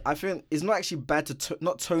sometimes I feel it's not actually bad to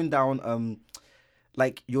not tone down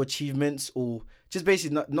like your achievements or just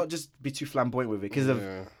basically not just be too flamboyant with it because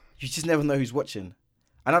you just never know who's watching,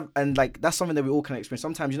 and like that's something that we all can experience.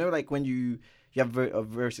 Sometimes you know like when you have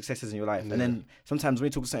very successes in your life, and then sometimes when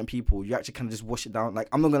you talk to certain people, you actually kind of just wash it down. Like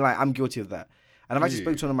I'm not gonna lie, I'm guilty of that, and I've actually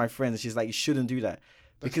spoken to one of my friends, and she's like, you shouldn't do that.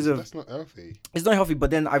 That's not healthy. It's not healthy,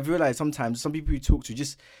 but then I've realized sometimes some people you talk to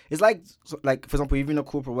it's like for example, even in a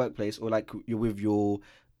corporate workplace or like you're with your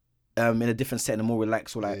in a different setting, more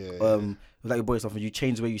relaxed or like with like your boys stuff, and you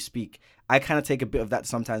change the way you speak. I kind of take a bit of that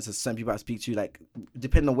sometimes to certain people I speak to, like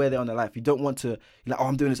depending on where they're on their life. You don't want to you're like, oh,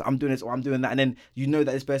 I'm doing this, or I'm doing that, and then you know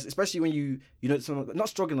that this person, especially when you know someone not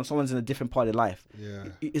struggling or someone's in a different part of their life. Yeah,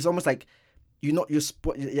 it's almost like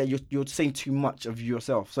you're saying too much of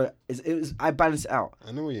yourself. So I balance it out.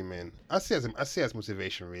 I know what you mean. I see it as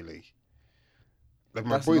motivation, really. Like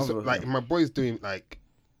my boys doing like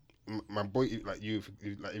my boy like if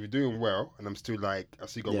you're doing well and I'm still like I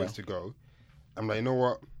still got ways to go. I'm like, you know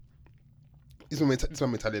what? This is my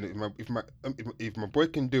mentality. If my boy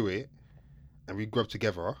can do it and we grow up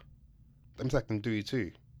together, that means I can do it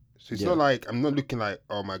too. So it's not like I'm not looking like,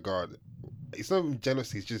 oh my god. It's not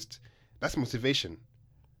jealousy. It's just that's motivation.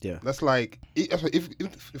 Yeah, that's like if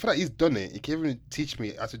he's done it, he can even teach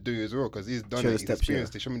me how to do it as well because he's done it. He's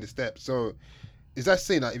experienced it. Show me the steps. So is that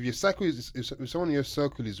saying that if someone in your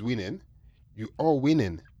circle is winning, you are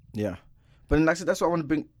winning? Yeah, but then that's what I want to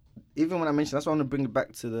bring. Even when I mentioned that's what I want to bring it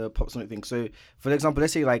back to the Pop Smoke thing. So for example,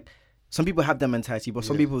 let's say like some people have that mentality, but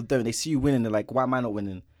some people don't. They see you winning, they're like, why am I not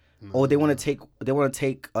winning? Or they want to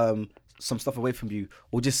take some stuff away from you,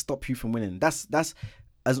 or just stop you from winning. That's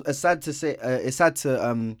as sad to say. It's sad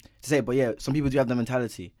to say, but yeah, some people do have that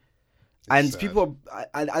mentality. And people,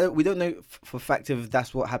 we don't know for a fact if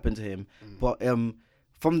that's what happened to him, but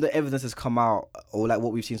from the evidence that's come out or like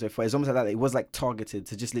what we've seen so far, it's almost like that. It was like targeted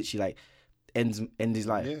to just literally like end his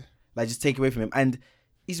life, like just take away from him. And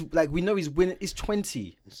he's like, we know he's winning. He's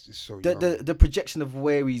 20. It's so young. The projection of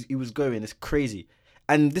where he was going is crazy,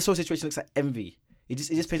 and this whole situation looks like envy. It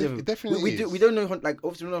just paints over. It definitely we don't know like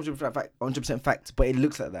obviously we don't know 100% fact, but it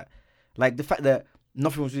looks like that. Like the fact that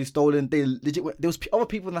nothing was really stolen. They legit there was other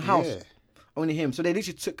people in the house. Yeah. Only him. So they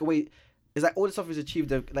literally took away. It's like all the stuff he's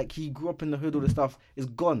achieved. Like he grew up in the hood. All the stuff is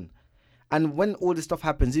gone, And when all this stuff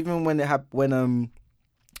happens, even when when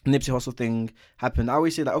Nipsey Hussle thing happened, I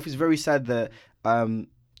always say that it's very sad that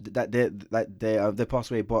they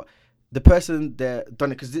passed away, but the person that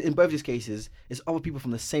done it, because in both these cases, it's other people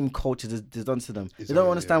from the same culture that's done to them. They don't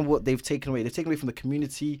understand what they've taken away. They've taken away from the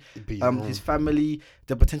community, his family,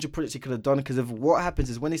 the potential projects he could have done. Because of what happens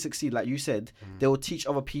is when they succeed, like you said, they will teach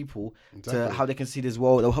other people to how they can see this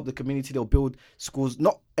world. They'll help the community. They'll build schools.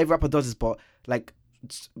 Not every rapper does this, but like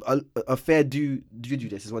a fair do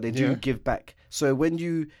this is what they do give back. So when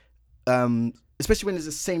you especially when it's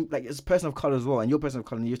the same, like it's a person of color as well, and you're a person of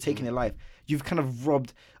color, and you're taking their life, you've kind of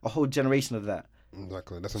robbed a whole generation of that.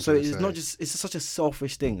 Exactly. That's what so it's not just, it's such a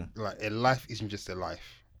selfish thing. Like a life isn't just a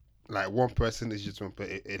life. Like one person is just one, but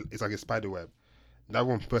it's like a spider web. That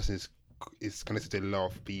one person is connected to a lot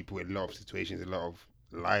of people, a lot of situations, a lot of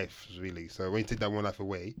lives, really. So when you take that one life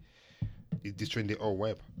away, you destroy the whole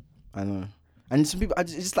web. I know. And some people,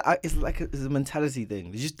 it's a mentality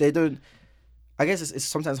thing. They don't. I guess it's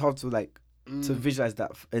sometimes hard to like to visualize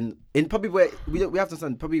that, and in probably where we have to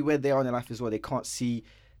understand probably where they are in their life as well. They can't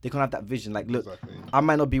have that vision. Like, look, I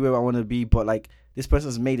might not be where I want to be, but like this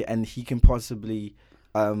person's made it, and he can possibly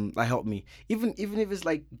like help me. Even if it's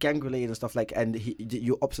like gang related and stuff, like, and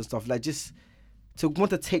your ops and stuff, like just to want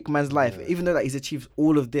to take man's life, even though like he's achieved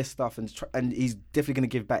all of this stuff and he's definitely gonna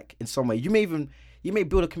give back in some way. You may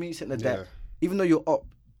build a community center that, even though you're up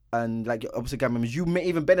and like your opposite gang members, you may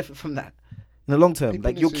even benefit from that. In the long term, people,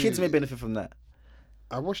 like your kids may benefit from that.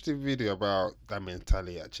 I watched a video about that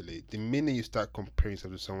mentality. Actually, the minute you start comparing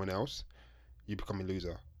yourself to someone else, you become a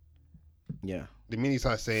loser. Yeah. The minute you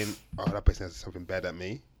start saying, "Oh, that person has something bad at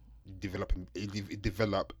me," you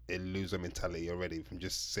develop a loser mentality already from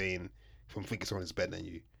thinking someone is better than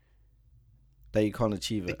you. That you can't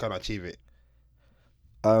achieve it. They can't achieve it.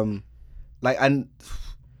 But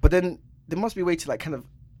then there must be a way to like kind of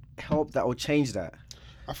help that or change that.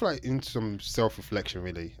 I feel like in some self-reflection,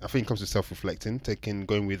 really. I think it comes to self-reflecting,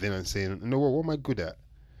 going within and saying, you know what am I good at?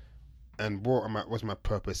 And what's my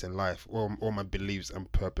purpose in life? Or my beliefs and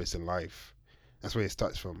purpose in life? That's where it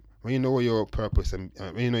starts from. When you know what your purpose and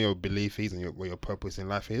when you know your belief is and what your purpose in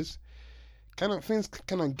life is, things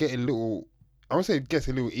kind of get a little, I won't say it gets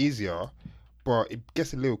a little easier, but it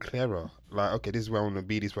gets a little clearer. Like, okay, this is where I want to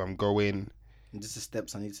be, this is where I'm going. And just the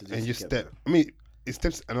steps I need to do. And just step. I mean,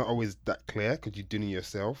 steps are not always that clear because you're doing it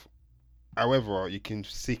yourself. However, you can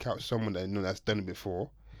seek out someone that you know that's done it before.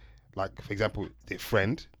 Like, for example, a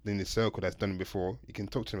friend in the circle that's done it before. You can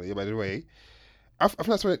talk to them. Yeah, by the way, I think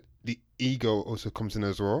that's where the ego also comes in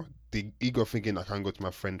as well. The ego thinking I can't go to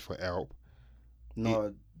my friend for help.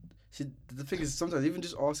 No. See, the thing is, sometimes even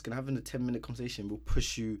just asking, having a 10-minute conversation will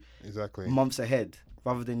push you months ahead.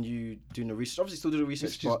 Rather than you doing the research. Obviously, still do the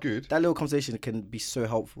research, but good. That little conversation can be so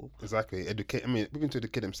helpful. Exactly. People need to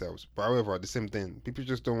educate themselves. But however, the same thing. People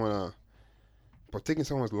just don't want to... But taking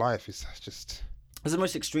someone's life is just... It's the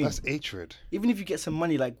most extreme. That's hatred. Even if you get some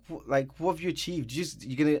money, what have you achieved?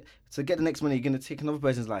 To get the next money, you're going to take another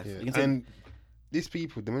person's life. Yeah. And these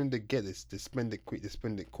people, the moment they get this, they spend it quick. They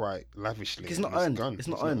spend it quite lavishly. It's not earned. It's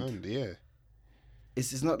not earned. Yeah.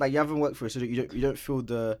 It's not like you haven't worked for it, so that you don't feel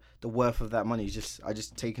the worth of that money. I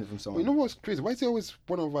just taken it from someone. Well, you know what's crazy? Why is it always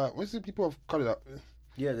why is it people have cut it up?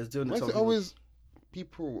 Yeah, there's doing it. Why is it always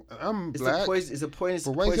people? I'm black. It's a point.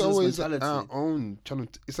 But why is it always our own channel?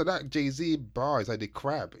 It's like that Jay-Z bar. It's like the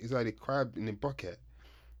crab. It's like the crab in the bucket.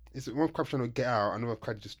 It's one crab trying to get out, another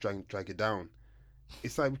crab just drag it down.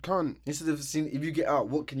 It's like we can't. Instead of seeing, if you get out,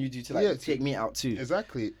 what can you do to take me out too?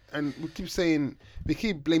 Exactly. And we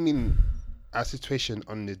keep blaming our situation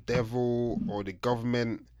on the devil or the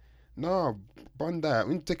government. No, beyond that,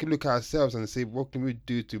 we need to take a look at ourselves and say, what can we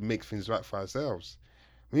do to make things right for ourselves?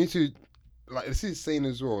 We need to, like, this is saying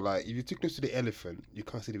as well, like, if you're too close to the elephant, you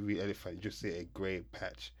can't see the real elephant, you just see a grey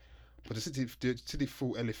patch. But to see the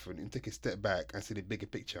full elephant, you take a step back and see the bigger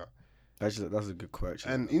picture. Actually, that's a good quote.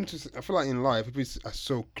 And interesting, I feel like in life, people are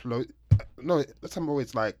so close. No, that's time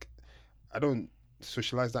always like, I don't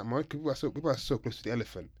socialize that much. People are so close to the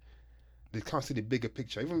elephant. They can't see the bigger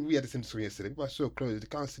picture. Even we had the same story yesterday. People are so close, they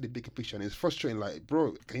can't see the bigger picture. And it's frustrating. Like,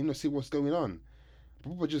 bro, can you not see what's going on?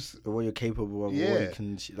 People just... What you're capable of, what you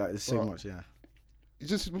can... Like, there's so much, It's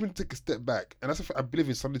just, we need to take a step back. And that's I believe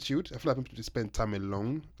in solitude. I feel like people need to spend time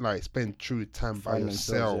alone. Like, spend true time by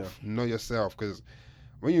yourself. Know yourself. Because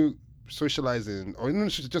when you socializing, or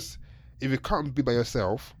just... If you can't be by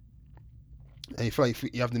yourself, and you feel like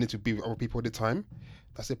you have the need to be with other people all the time,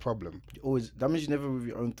 that's a problem. That means you're never with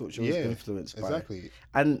your own thoughts. You're always influenced by exactly.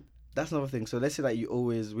 And that's another thing. So let's say that you're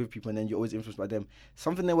always with people and then you're always influenced by them.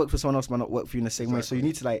 Something that works for someone else might not work for you in the same way. So you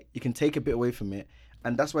need to you can take a bit away from it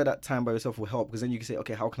and that's why that time by yourself will help, because then you can say,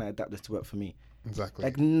 okay, how can I adapt this to work for me? Exactly.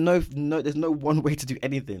 Like no, there's no one way to do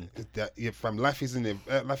anything. Fam, life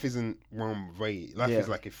isn't one way. Life is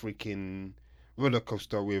like a freaking roller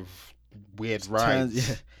coaster with weird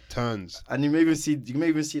rides, turns. And you may even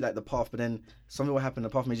see like the path, but then something will happen. The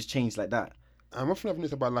path may just change like that. And one thing I've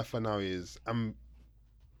noticed about life right now is I'm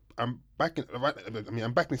back in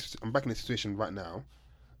a situation right now.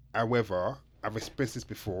 However, I've experienced this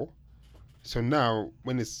before, so now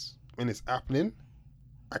when it's happening,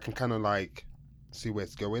 I can kind of like see where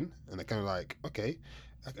it's going, and I kind of like, okay,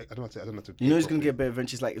 I don't know to. You know, it's gonna get better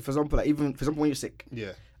eventually. Like for example, when you're sick.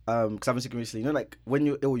 Yeah. Because I've been sick recently. You know, like when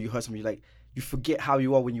you're ill, you hurt something. You forget how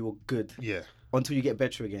you are when you were good. Yeah. Until you get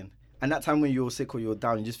better again. And that time when you're sick or you're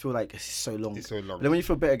down, you just feel like it's so long. It's so long. But then when you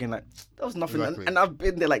feel better again, like that was nothing. Exactly. And I've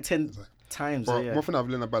been there like 10 times. But yeah. one thing I've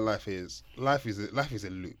learned about life is a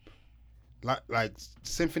loop. Like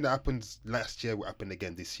same thing that happened last year will happen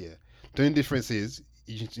again this year. The only difference is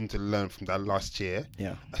you just need to learn from that last year.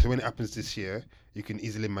 Yeah. So when it happens this year, you can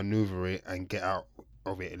easily maneuver it and get out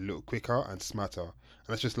of it a little quicker and smarter. And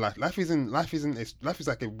that's just life. Life is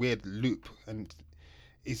like a weird loop, and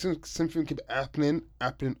it's something keep happening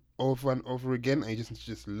over and over again, and you just need to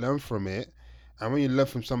just learn from it. And when you learn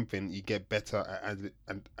from something, you get better at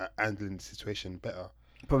handling the situation better.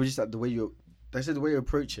 Probably just like the way you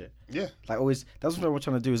approach it. Yeah. Like always, that's what I'm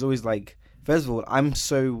trying to do. Is always like, first of all, I'm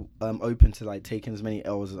so open to like taking as many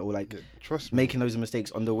L's or like trust me, making those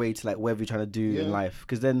mistakes on the way to like whatever you're trying to do in life,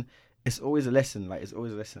 because then it's always a lesson. Like it's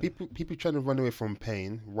always a lesson. People trying to run away from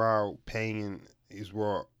pain, while pain is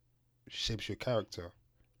what shapes your character.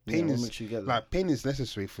 Pain is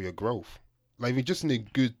necessary for your growth. Like if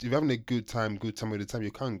you're having a good time all the time,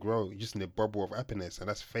 you can't grow. You're just in a bubble of happiness, and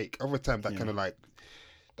that's fake. Over time, that kind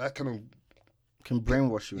of can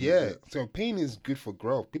brainwash you. Yeah. So pain is good for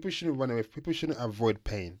growth. People shouldn't run away. People shouldn't avoid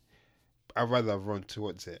pain. I'd rather run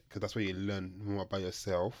towards it, because that's where you learn more about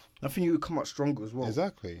yourself. I think you come out stronger as well.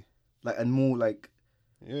 Exactly. Like, and more like,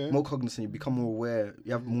 more cognizant. You become more aware.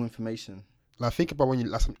 You have more information. Like think about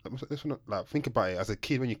think about it as a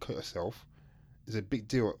kid when you cut yourself. It's a big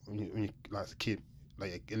deal when you like as a kid,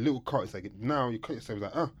 like a little cut. It's like now you cut yourself,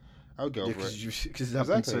 it's like I'll get over it. Because it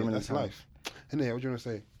happens so many that's times. Life. Anyway, what do you want to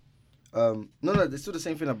say? No, it's still the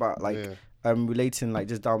same thing about like relating, like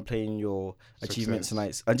just downplaying your achievements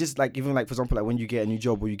and just like even like for example like when you get a new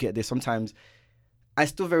job or you get this, sometimes I'm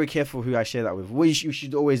still very careful who I share that with. Well, you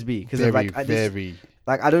should always be, because like I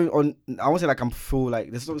won't say like I'm full,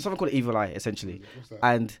 like there's something called evil eye essentially. What's that?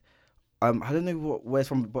 And I don't know where it's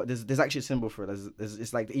from, but there's actually a symbol for it.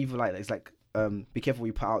 It's like the evil eye. It's like be careful what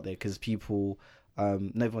you put out there, because people not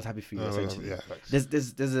everyone's happy for you essentially.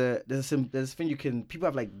 There's a thing you can, people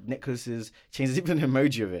have like necklaces, chains, there's even an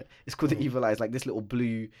emoji of it. It's called the evil eye. It's like this little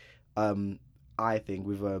blue eye thing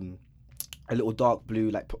with a little dark blue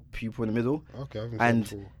like pupil in the middle. Okay,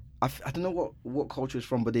 and I don't know what culture it's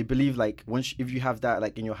from, but they believe like if you have that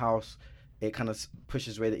like in your house, it kind of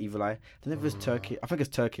pushes away the evil eye. I don't know if it's Turkish. I think it's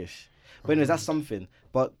Turkish. But anyways, that's something.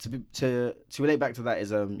 But to relate back to that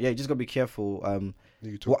is you just gotta be careful.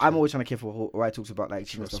 I'm always trying to be careful what I talk about like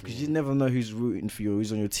achievement stuff, because you never know who's rooting for you,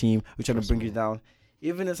 who's on your team, who's trying to bring you down.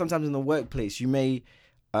 Even sometimes in the workplace, you may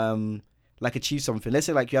like achieve something. Let's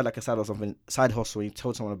say like you had like a side hustle, and you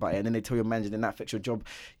told someone about it, and then they tell your manager, and then that affects your job.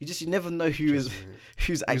 You never know who's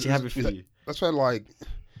actually happy for you. That's why like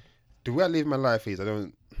the way I live my life is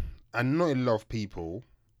I know a lot of people.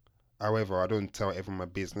 However, I don't tell everyone my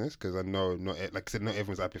business, because I know not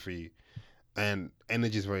everyone's happy for you, and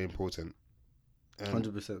energy is very important.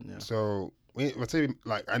 100%. Yeah. So I tell you,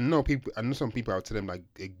 like I know some people. I'll tell them like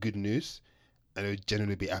a good news, and they'll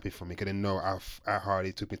genuinely be happy for me, because they know how hard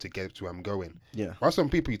it took me to get to where I'm going. Yeah. While some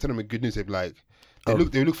people, you tell them a good news, they're like, they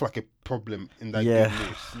look for like a problem in that good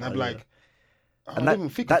news, and I'm like, and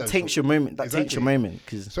that takes your moment. That takes your moment.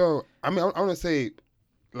 So I mean, I want to say,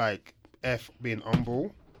 like, being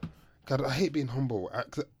humble. God, I hate being humble.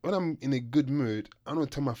 When I'm in a good mood, I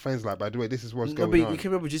don't tell my friends like, by the way, this is what's going on. You can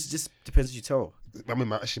remember, just depends who you tell. I mean,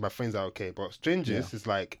 my friends are okay, but strangers is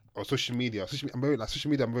like, or social media. I'm very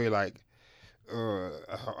like,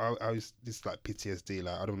 I this like PTSD.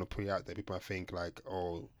 Like I don't want to put it out there. People might think like,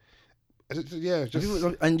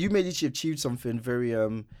 And you may literally achieved something very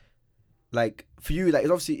like for you, like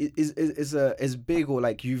it's obviously is big, or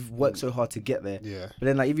like you've worked so hard to get there. Yeah. But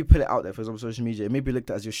then like if you put it out there, for example, social media, it may be looked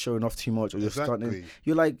at as you're showing off too much, or you're starting.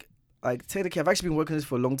 You're like technically, I've actually been working on this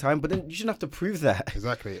for a long time, but then you shouldn't have to prove that.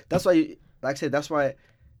 Exactly. That's why, like I said, that's why,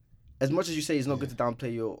 as much as you say it's not good to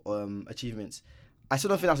downplay your achievements, I still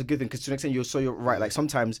don't think that's a good thing, because to an extent you're right. Like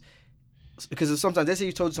sometimes, because sometimes let's say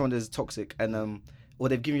you told someone there's toxic and or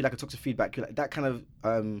they've given you like a toxic feedback, you're like, that kind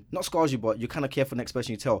of not scars you, but you're kind of careful next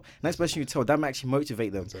person you tell. Next person you tell, that might actually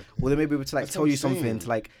motivate them. Exactly. Or they may be able to like That's tell what you I'm something saying. to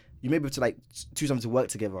like, you may be able to like do something to work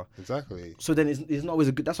together. Exactly. So then it's not always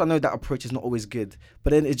a good. That's why I know that approach is not always good. But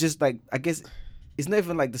then it's just like, I guess it's not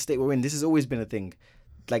even like the state we're in. This has always been a thing.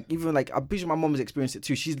 Like even like I'm pretty sure my mom has experienced it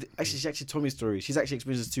too. She actually told me a story. She's actually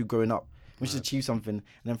experienced it too growing up. When she's achieved something and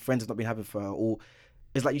then friends have not been happy for her, or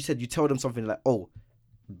it's like you said, you tell them something like, oh,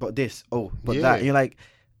 but this, oh, but that. And you're like,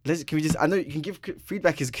 can we just? I know you can give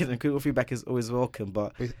feedback is good and critical feedback is always welcome,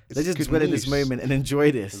 but let's just dwell in this moment and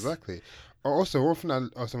enjoy this. Exactly. Also, one thing I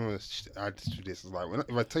also want to add to this is like,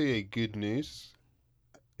 if I tell you a good news,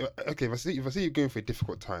 okay, if I see you going through a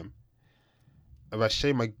difficult time, if I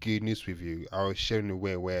share my good news with you, I'll share in a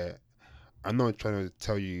way where I'm not trying to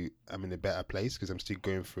tell you I'm in a better place because I'm still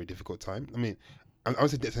going through a difficult time. I mean, I would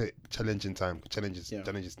say it's a challenging time. Challenge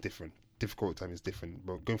is different. Difficult time is different,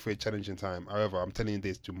 but going through a challenging time. However, I'm telling you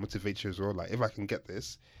this to motivate you as well. Like, if I can get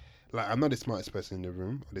this, like, I'm not the smartest person in the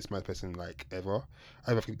room or the smartest person like ever.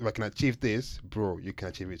 However, if I can achieve this, bro, you can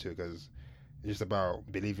achieve it too, because it's just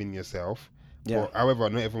about believing in yourself. Yeah. But, however,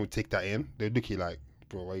 not everyone will take that in. They'll look at you like,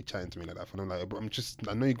 bro, why are you chatting to me like that? And I'm like, but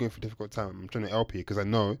I know you're going through a difficult time. I'm trying to help you because I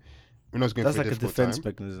know when I was going That's through like a a difficult defense time.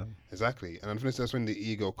 mechanism. Exactly, and I think that's when the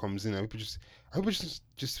ego comes in. I hope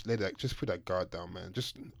just let that, just put that guard down, man.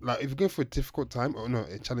 Just like if you're going for a difficult time, or no,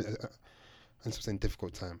 a challenge, I'm saying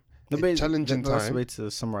difficult time. No, A but challenging that's the time. way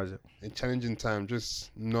to summarize it. A challenging time.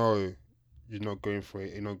 Just know you're not going for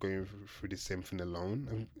it. You're not going through the same thing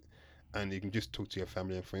alone, and you can just talk to your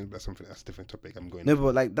family and friends. That's a different topic. I'm going. No,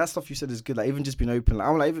 but like that stuff you said is good. Like even just being open.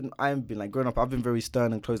 Like I've been like growing up. I've been very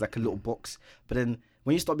stern and closed, like a little box. But then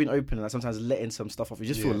when you start being open and like sometimes letting some stuff off, you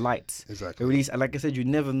just feel light. Exactly. Release. And like I said, you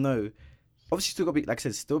never know. Obviously, still gotta be, like I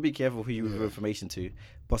said, still be careful who you reveal information to.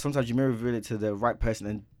 But sometimes you may reveal it to the right person,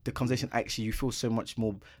 and the conversation actually you feel so much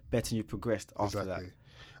more better and you progressed after that.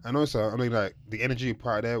 And also, I mean, like the energy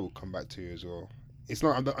part of there will come back to you as well. It's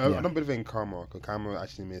not. I don't believe in karma, because karma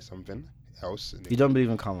actually means something else. You don't believe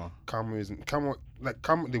in karma? Karma isn't karma. Like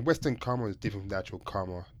karma, the Western karma is different from the actual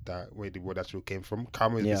karma that where the word actually came from.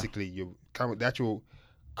 Karma is basically your karma. The actual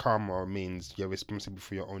karma means you're responsible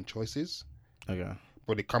for your own choices. Okay.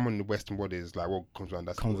 But the karma in the Western world is like what comes around.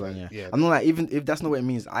 Yeah. I'm not like, even if that's not what it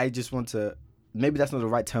means, I just want to. Maybe that's not the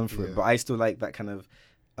right term for it, but I still like that kind of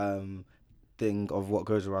thing of what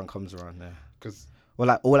goes around comes around there. Because. Or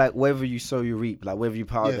like wherever you sow, you reap. Like wherever you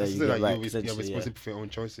put out there, you get right. You're responsible for your own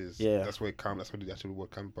choices. Yeah, that's where it comes. That's where the actual word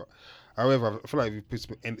comes. But however, I feel like if you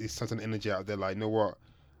put certain energy out there, like, you know what,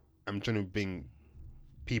 I'm trying to bring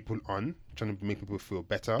people on, trying to make people feel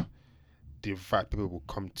better. The right people will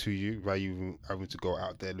come to you rather you having to go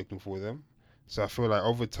out there looking for them. So I feel like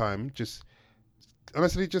over time, just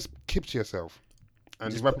honestly, just keep to yourself,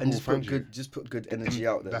 and the right people will find you. Just put good energy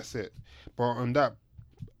out there. That's it. But on that,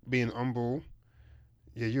 being humble.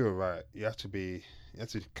 Yeah, you're right. You have to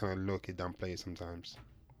kind of look it down, play it sometimes.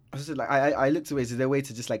 I said, like I looked away. Is there a way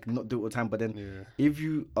to just like not do it all the time? But then if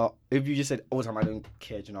you just said all the time, I don't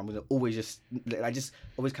care. You know, I'm gonna always just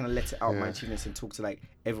always kind of let it out my achievements and talk to like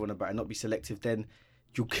everyone about it, and not be selective. Then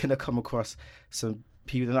you're gonna come across some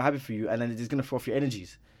people that are not happy for you, and then it's gonna throw off your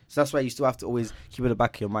energies. So that's why you still have to always keep it in the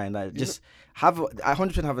back of your mind. Like, just have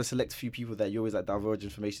 100% have a select few people that you always like divulge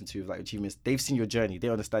information to, like achievements. They've seen your journey. They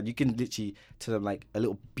understand. You can literally tell them like a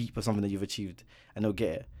little beep or something that you've achieved, and they'll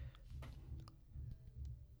get it.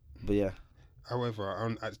 But yeah.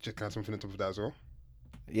 However, I just can add something on top of that as well.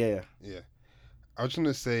 Yeah. I was trying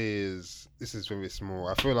to say is this is very small.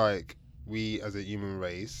 I feel like we as a human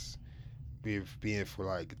race, we've been here for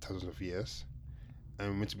like thousands of years. And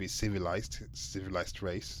we're meant to be civilized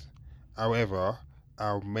race. However,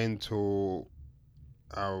 our mental,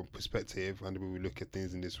 our perspective, and the way we look at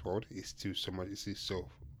things in this world is still so much. It's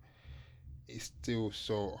still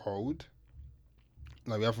so old.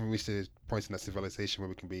 Like, we haven't reached a point in that civilization where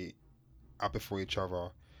we can be happy for each other,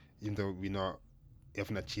 even though we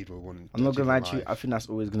haven't achieved what we want. I'm not gonna lie to you. I think that's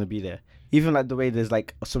always gonna be there. Even like the way there's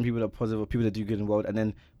like some people that are positive, or people that do good in the world, and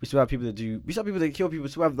then we still have people that kill people. We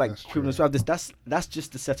still have like criminals. We have this. That's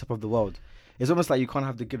just the setup of the world. It's almost like you can't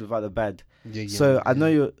have the good without the bad. I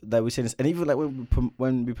know we're saying this, and even like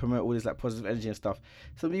when we promote all this like positive energy and stuff,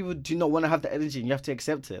 some people do not want to have the energy, and you have to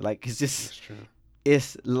accept it. Like, it's just,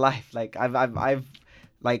 it's life. Like I've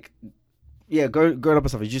like, growing up and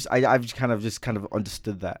stuff. I've kind of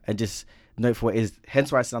understood that and just know for what it is.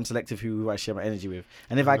 Hence why I said I'm selective who I share my energy with.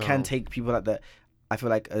 And if I can take people like that, I feel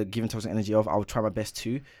like giving toxic energy off, I'll try my best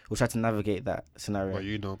to. We'll try to navigate that scenario. Well,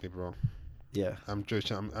 you know me, bro. Yeah. I'm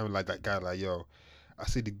like that guy. Like, yo, I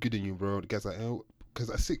see the good in you, bro. The guy's like, oh, Because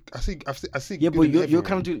I see. Yeah, good but in you're everyone.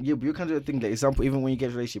 kind of doing. Yeah, but you're kind of doing a thing. Like example, even when you get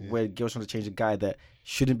in a relationship where girls trying to change a guy that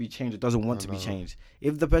shouldn't be changed, or doesn't want to be changed.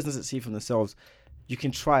 If the person doesn't see it for themselves, you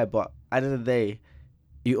can try, but at the end of the day,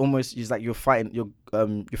 you're fighting. You're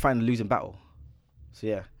fighting a losing battle. So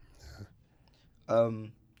yeah.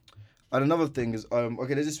 And another thing is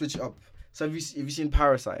okay, let's just switch it up. So have you seen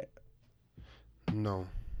Parasite? No.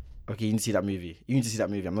 Okay, you need to see that movie. You need to see that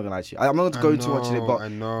movie. I'm not gonna lie to you. I'm not going to go too much in it, but I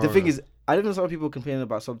know. the thing is, I don't know some people complaining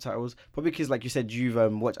about subtitles, probably because like you said, you've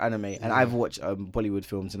watched anime, and I've watched Bollywood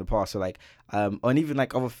films in the past. So like, and even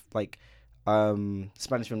like other like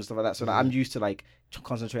Spanish films and stuff like that. So like, I'm used to like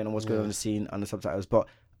concentrating on what's going on in the scene and the subtitles. But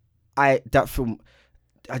that film,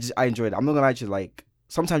 I enjoyed it. I'm not gonna lie to you. Like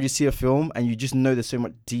sometimes you see a film and you just know there's so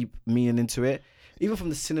much deep meaning into it. Even from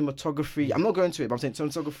the cinematography, I'm not going to it, but I'm saying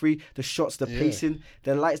cinematography, the shots, the pacing,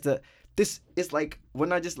 the lights. This is like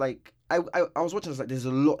when I just like I was watching this, like there's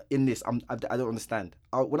a lot in this I don't understand.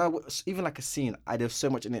 Even like a scene, there's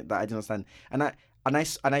so much in it that I didn't understand, and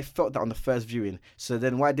I felt that on the first viewing. So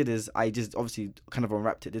then what I did is I just obviously kind of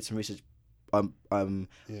unwrapped it, did some research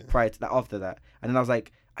prior to that, after that, and then I was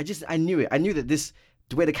like I knew it. I knew that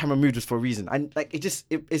the way the camera moved was for a reason. And like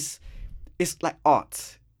it's like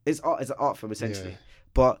art. It's art. It's an art film essentially,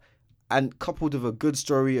 and coupled with a good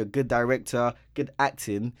story, a good director, good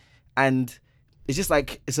acting, and it's just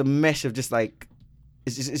like it's a mesh of just like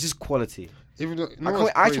it's just quality. Even though,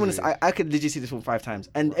 I actually want to say I could legit see this film 5 times,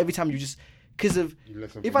 and every time you just because of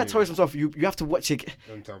if I tell you some stuff, you have to watch it.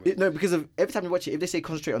 Don't tell me. No, because of every time you watch it, if they say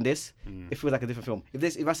concentrate on this, it feels like a different film.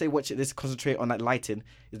 If I say watch it, this concentrate on that lighting,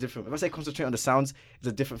 it's a different. If I say concentrate on the sounds, it's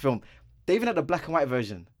a different film. They even had a black and white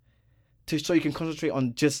version to show you can concentrate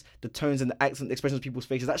on just the tones and the accent, the expressions of people's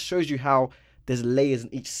faces. That shows you how there's layers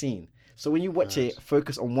in each scene. So when you watch it,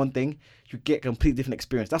 focus on one thing, you get a completely different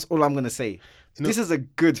experience. That's all I'm gonna say. This is a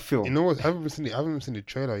good film. You know what? I haven't seen the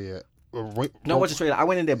trailer yet. Watch the trailer. I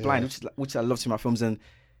went in there blind, which I love to see my films, and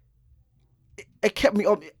it kept me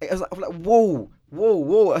up. I was like, whoa.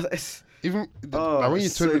 Even when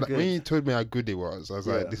you told me how good it was, I was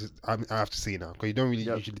like, "This is I have to see it now." Because you don't really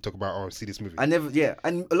usually talk about see this movie. I never,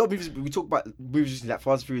 and a lot of movies we talk about movies like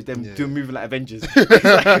Fast and Furious, them doing movie like Avengers.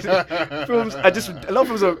 Films a lot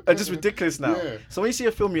of films are just ridiculous now. Yeah. So when you see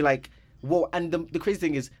a film, you're like, whoa! And the crazy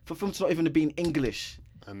thing is, for films not even to be in English,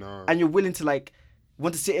 I know, and you're willing to like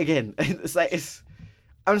want to see it again. It's like I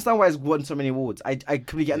understand why it's won so many awards. I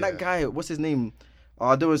completely get. And that guy, what's his name? Oh,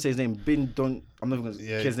 I don't want to say his name. Bin Dong. I'm not going to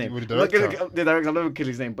kill his name. I'm not going to kill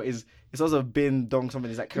his name, but it's also Bin Dong something.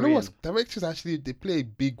 He's like Korean. You know what? Directors actually they play a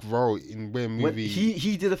big role in where movie.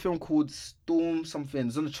 He did a film called Storm something.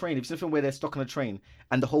 It's on a train. It's a film where they're stuck on a train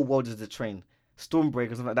and the whole world is the train. Stormbreak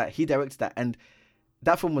or something like that. He directed that, and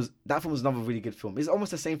that film was another really good film. It's almost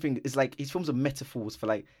the same thing. It's like his films are metaphors for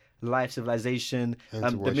like life, civilization,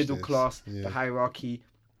 the middle class, the hierarchy.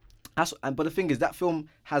 But the thing is, that film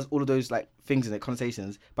has all of those like things in it,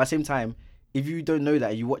 connotations. But at the same time, if you don't know that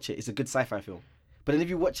and you watch it, it's a good sci-fi film. But then if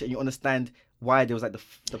you watch it and you understand why there was like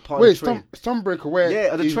the part of the train. Stormbreaker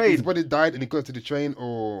where the train. His body died and he got to the train,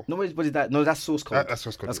 or nobody's body died. No, that's source code. That's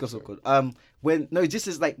source code. That's source code. Just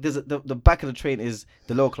as like there's the back of the train is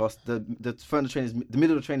the lower class, the front of the train is the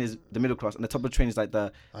middle of the train is the middle class, and the top of the train is like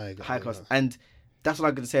the higher class. And that's what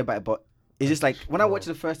I'm gonna say about it. But it's just like when I watched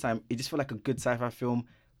it the first time, it just felt like a good sci-fi film.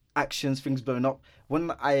 Actions, things blowing up.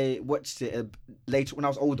 When I watched it later, when I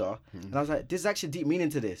was older, and I was like, "There's actually deep meaning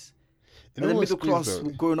to this." And the middle class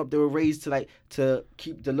growing up, they were raised to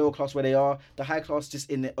keep the lower class where they are. The high class just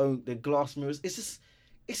in their glass mirrors. It's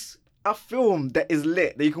a film that is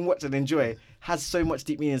lit that you can watch and enjoy. Has so much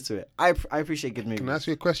deep meaning to it. I appreciate good movies. Can I ask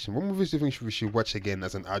you a question? What movies do you think we should watch again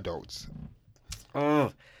as an adult?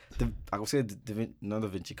 I would say not Da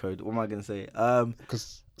Vinci Code. What am I gonna say?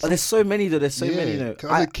 Because there's so many though. There's so many.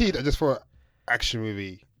 As a kid, I just thought action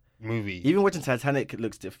movie. Even watching Titanic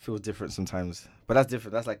feels different sometimes, but that's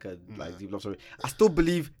different. That's like a deep love story. I still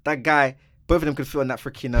believe that guy. Both of them could fit on that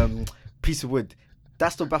freaking piece of wood. That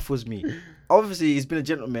still baffles me. Obviously, he's been a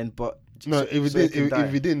gentleman, but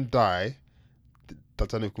if he didn't die,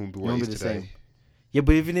 Titanic wouldn't be what he is today. Same. Yeah,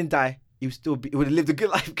 but if he didn't die, he would have lived a good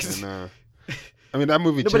life. I mean, that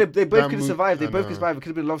movie. No, but they both could have survived. They both could survive. It could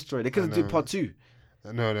have been a love story. They could have done part 2.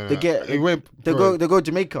 No. They go to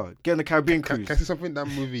Jamaica, get on the Caribbean cruise. Can I say something? That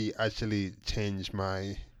movie actually changed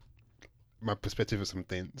my perspective of some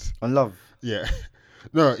things. On love. Yeah.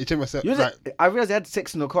 No, it changed myself. I realized they had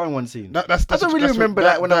sex in the car in one scene. I don't really remember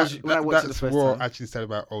that when I watched it the first time. That's what actually said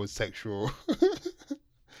about sexual.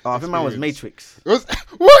 I think mine was Matrix. What?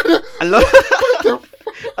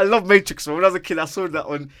 I love Matrix. When I was a kid, I saw that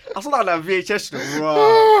on that VHS show.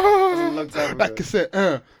 Wow, long time ago. That cassette.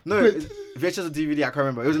 No, it's VHS or DVD. I can't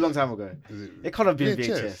remember. It was a long time ago. Is it? It can't have been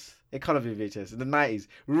VHS? VHS. It can't have been VHS in the 90s.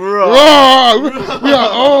 Whoa, we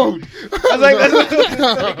are old. I was like, it's making me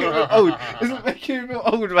feel old. It's making me feel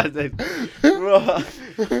old, man. Bro.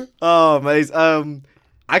 Oh, man.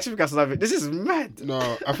 I actually think I saw that. This is mad. No,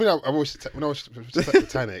 I think I watched when I watched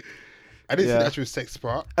Titanic. I didn't see the actual sex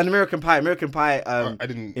part. And American Pie. I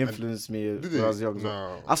didn't influenced me did when it? I was young.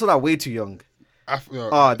 No. I saw that way too young.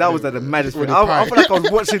 Oh, That was like the maddest With thing. the I pie. feel like I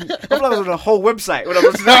was watching. I feel like I was on a whole website when I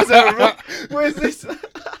was watching. What is this?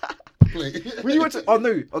 When you went to, oh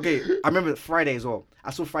no, okay, I remember Friday as well.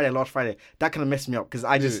 I saw Friday, last Friday. That kind of messed me up because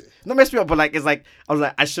I just not messed me up, but like it's like I was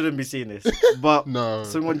like I shouldn't be seeing this, but No.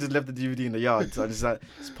 someone just left the DVD in the yard, so I just like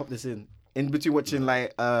let's pop this in between watching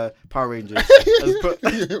like Power Rangers. Let's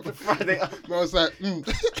put Friday up. No, I was like,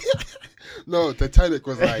 no, Titanic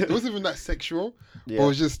was like, it wasn't even that sexual, but it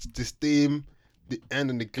was just this theme, the end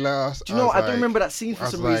and the glass. Do you know what? I don't remember that scene for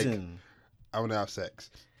some reason. I want to have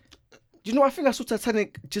sex. Do you know? I think I saw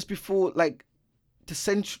Titanic just before like the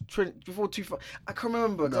century, before 2000. I can't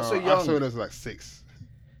remember. No, I was so young. I saw it as like 6.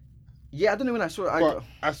 Yeah, I don't know when I saw it. But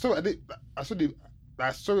I saw it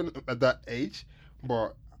at that age,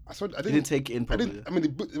 but I didn't take it in properly.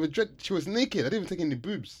 it was dread. She was naked. I didn't even take any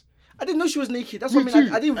boobs. I didn't know she was naked. That's Me what I mean.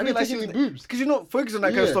 too. I didn't I didn't realize take she any was boobs. because you're not focused on that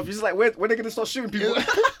kind of Yeah. stuff. You're just like, when are they gonna start shooting people?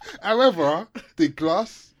 However, the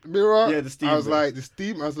glass mirror. Yeah, the steam, I was bro. like, the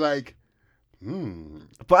steam. I was like,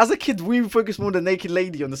 But as a kid, we focused more on the naked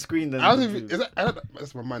lady on the screen than. I don't even.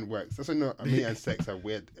 That's how my mind works. That's why me and sex are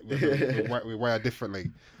weird. We wire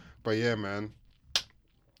differently. But yeah, man.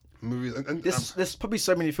 Movies and There's probably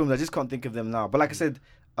so many films I just can't think of them now. But like I said,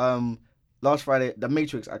 last Friday, The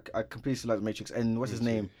Matrix. I completely like The Matrix. And what's his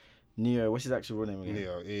name? Neo. What's his actual real name again?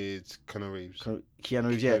 Neo. It's Keanu Reeves. Keanu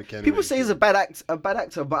Reeves. Yeah. Keanu People Reeves, say he's a bad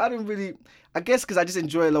actor, but I don't really. I guess because I just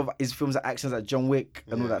enjoy a lot of his films, like actions, like John Wick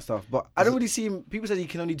and all that stuff. But I don't really see him. People say he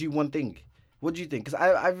can only do one thing. What do you think? Because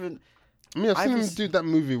I've seen him do that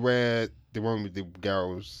movie where the one with the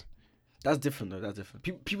girls. That's different though. That's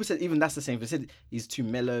different. People said even that's the same. They said he's too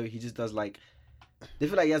mellow. He just does like. They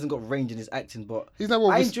feel like he hasn't got range in his acting, but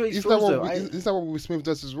I enjoy his films though. Is that what Will Smith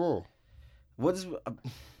does as well? What is?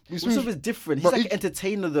 Will Smith is different. He's like an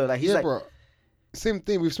entertainer though. Like he's like. But same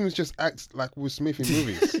thing. Will Smith just acts like Will Smith in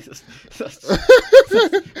movies. That's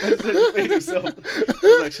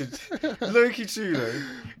low-key true though.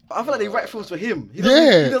 But I feel like they write films for him. He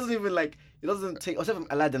doesn't even like. He doesn't take. Except from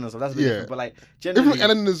Aladdin or something. That's a bit different. But like generally, even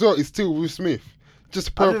Aladdin as well is still Will Smith.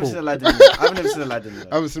 Just purple. I've never seen Aladdin. I've never seen Aladdin.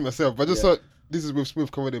 I haven't seen it myself, but I just thought this is Will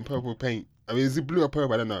Smith covered in purple paint. I mean, is it blue or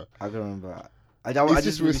purple? I don't know. I don't remember. It's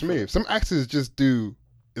just Will Smith. Some actors just do.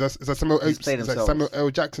 It's like Samuel L.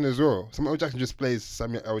 Jackson as well. Samuel L. Jackson just plays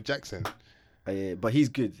Samuel L. Jackson. Yeah, but he's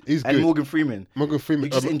good. He's and good. Morgan Freeman. You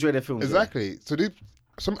just enjoy their films. Exactly. So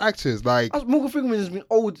some actors like Morgan Freeman has been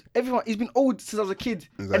old. He's been old since I was a kid,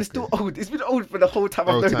 and he's still old. He's been old for the whole time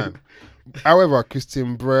I've known him. However,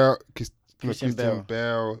 Christian Bale. Christian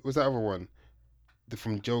Bale. What's that other one?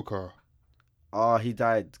 From Joker. Oh, he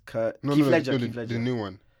died. Keith Ledger. The new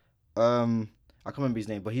one. I can't remember his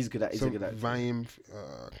name, but he's good at. He's a good actor. I can't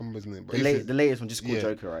remember his name. But the latest one, just called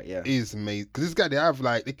Joker, right? Yeah. He's amazing because this guy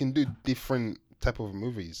they can do different type of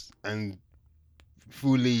movies and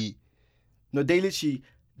fully. No, they literally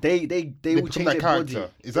they will change their character.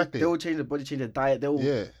 body. Exactly. They will change their body, change their diet. They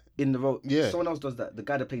will in the role. Yeah. Someone else does that. The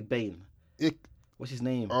guy that played Bane. What's his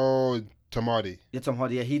name? Oh, Tom Hardy. Yeah, Tom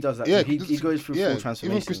Hardy. Yeah, he does that. Yeah, he goes through full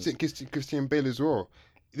transformation. Even Christian Bale as well.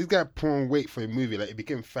 This guy put on weight for a movie, like he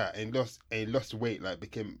became fat and lost weight, like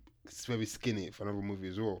became very skinny for another movie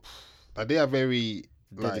as well. Like they are very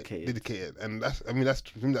dedicated, and that's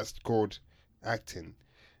called acting.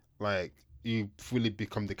 Like you fully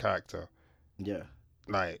become the character. Yeah.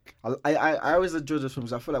 Like I always enjoy those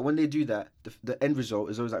films. I feel like when they do that, the end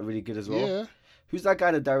result is always like really good as well. Yeah. Who's that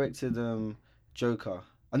guy that directed Joker?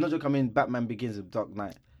 Not Joker. I mean Batman Begins with Dark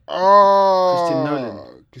Knight.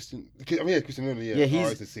 Oh, Christian Nolan. Christian Nolan. Yeah, yeah.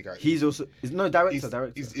 He's a sick actor. He's also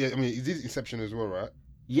director. He did Inception as well, right?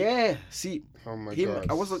 Yeah. See. Oh my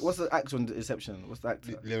god. What's the actor on Inception? What's the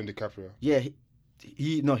actor? Leonardo DiCaprio. Yeah.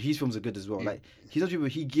 His films are good as well. Like he's not people.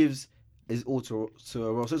 He gives his all to a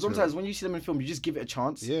role. So sometimes when you see them in film, you just give it a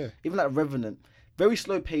chance. Yeah. Even like Revenant, very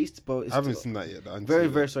slow paced, but I haven't seen that yet.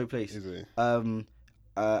 Very slow paced. Is it?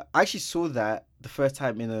 I actually saw that the first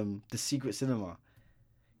time in the Secret Cinema.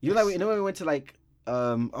 You know, like when we went to like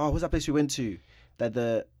what's that place we went to? Like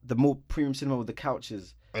the more premium cinema with the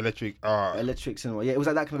couches. Electric cinema. Yeah, it was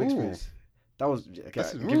like that kind of experience. That was okay.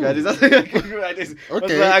 Give me ideas.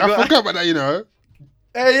 Okay, I forgot about that. You know.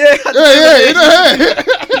 Hey, yeah.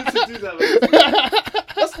 Yeah.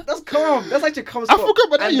 That's That's calm. That's actually a calm I spot. forgot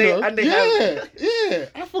about that, And you they- know. and they have- Yeah,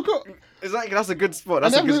 I forgot. Exactly, that's a good spot.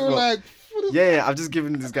 That's And a good then we were spot. like, what is Yeah, I've just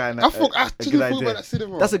given this guy I actually a good forgot idea. about that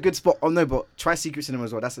cinema. That's a good spot. Oh no, but try Secret Cinema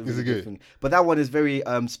as well. That's a Is really it good good? thing. But that one is very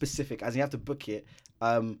specific, as in you have to book it.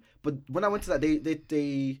 But when I went to that,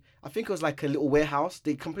 they I think it was like a little warehouse.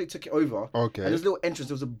 They completely took it over. Okay. And there was a little entrance.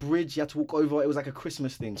 There was a bridge you had to walk over. It was like a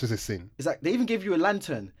Christmas thing. Just a sin. It's like they even gave you a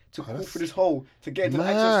lantern to walk that's through this hole to get into the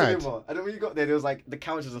mad. actual cinema. And then when you got there, there was like the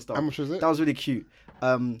couches and stuff. How much was it? That was really cute. I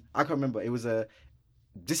can't remember. It was a.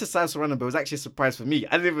 This is sounds random, but it was actually a surprise for me.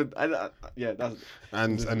 I didn't even. Yeah, that's.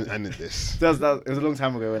 And this. It was a long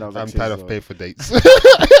time ago when I was. I'm actually tired as of well. paying for dates.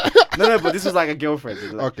 No, but this was like a girlfriend. It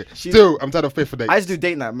was like- Okay. she- Still, I'm tired of paying for dates. I used to do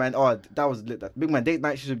date night, man. Oh, that was lit. That big man date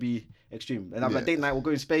night should be extreme. And I'm like, Yeah. date night, we'll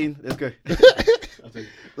go in Spain. Let's go.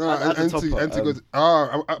 No, I had the and top to, part, and to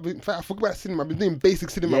go. In fact, I forgot about cinema. I've been doing basic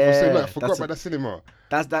cinema for so Yeah, long. I forgot that's about that cinema.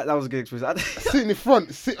 that was a good experience. Sit in the front.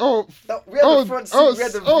 We had the front seat. We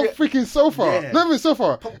had the freaking sofa. Yeah. Not even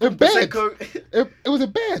sofa. A bed. Prosecco. It was a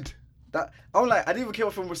bed. I'm like, I didn't even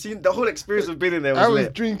care from seeing the whole experience of being in there was I was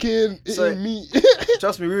lit. drinking, eating So- meat.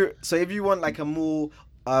 Trust me. So if you want like a more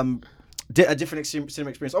a different cinema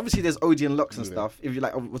experience, obviously there's OD and Lux and Yeah. stuff. If you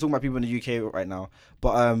like, we're talking about people in the UK right now,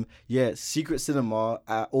 but yeah, Secret Cinema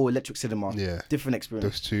or Electric Cinema, Yeah. different experience.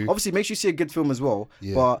 Those two. Obviously, make sure you see a good film as well.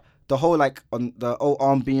 Yeah. But the whole like on the whole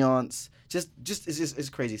ambiance, it's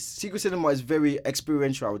crazy. Secret Cinema is very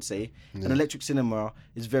experiential, I would say, and Electric Cinema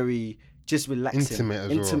is very just relaxing,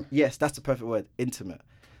 Intimate as well. Yes, that's the perfect word, intimate.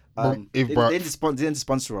 But They if- didn't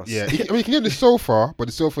sponsor us. Yeah, I mean, you can get the sofa, but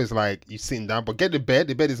the sofa is like you sitting down. But get the bed.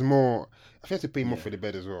 The bed is more. I think you have to pay more for the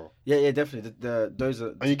bed as well. yeah, definitely. Those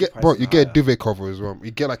are. And you get, prices bro, you are get a higher. duvet cover as well. You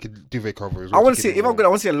get like a duvet cover as well. I want to see. keep If it I'm good, I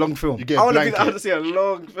want to see a long film. You get I a want blanket. to see a long.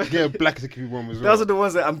 warm. You get a blanket to keep you warm as well. Those are the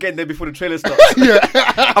ones that I'm getting there before the trailer starts. yeah.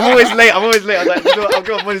 I'm always late. I'm like, you know what, I've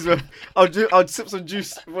got money's worth. I'll sip some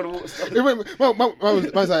juice before the water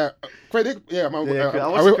starts. Man's like, credit? Yeah, man, Yeah, I I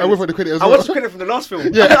watched the went for the credit as I well. watched the credit from the last film.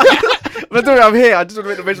 Yeah. But don't worry, I'm here. I just want to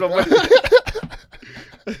make the mention of my money.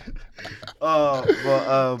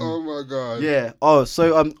 Oh my god. Yeah. Oh,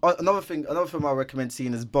 so another film I recommend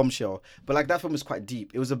seeing is Bombshell. But like that film is quite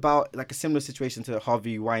deep. It was about like a similar situation to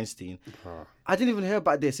Harvey Weinstein. I didn't even hear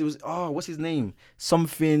about this. It was what's his name?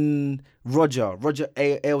 Something Roger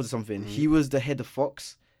Ailes or something. He was the head of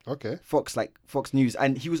Fox. Okay. Fox News,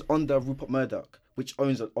 and he was under Rupert Murdoch, which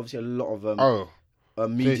owns obviously a lot of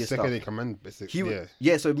media so stuff. second in command, basically.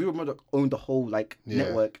 So Rupert Murdoch owned the whole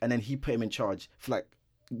network, and then he put him in charge for like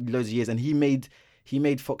loads of years, and he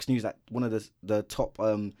made Fox News like one of the top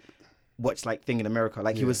watch like thing in America.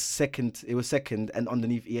 Like he was second. It was second, and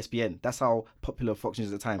underneath ESPN. That's how popular Fox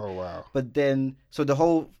News at the time. Oh wow. But then, so the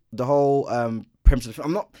whole premise of the film.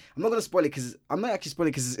 I'm not gonna spoil it because I'm not actually spoiling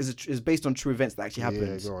it because it's based on true events that actually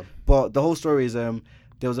happened. Yeah, go on. But the whole story is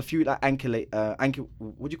there was a few like anchor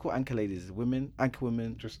what do you call anchor ladies? Women, anchor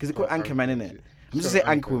women. Just Because they call it anchor man, innit? I'm just Just saying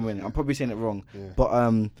call it anchor anchors, women. yeah. I'm probably saying it wrong. Yeah.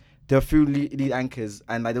 But there are a few lead anchors,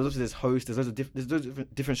 and like there was also this host. There's loads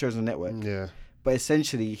of different shows on the network. Yeah. But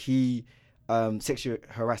essentially, he sexually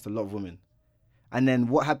harassed a lot of women. And then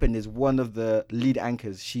what happened is one of the lead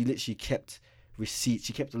anchors, she literally kept receipts.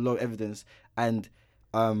 She kept a lot of evidence, and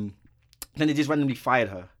then they just randomly fired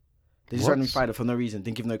her. They just What? randomly fired her for no reason,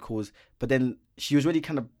 didn't give no cause. But then she was really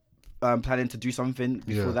kind of planning to do something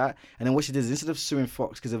before Yeah. that. And then what she did is instead of suing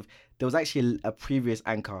Fox, because there was actually a previous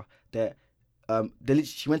anchor that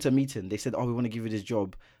she went to a meeting. They said, "Oh, we want to give you this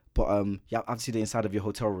job, but you have to see the inside of your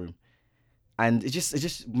hotel room." And it's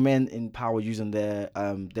just men in power using their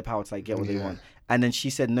power to like get what they Yeah. want. And then she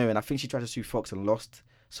said no, and I think she tried to sue Fox and lost.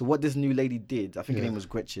 So what this new lady did, I think her Yeah. name was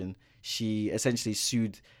Gretchen. She essentially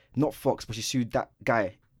sued not Fox, but she sued that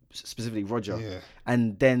guy specifically, Roger. Yeah.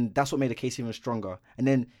 And then that's what made the case even stronger. And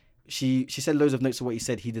then she said loads of notes of what he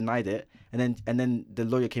said. He denied it. And then the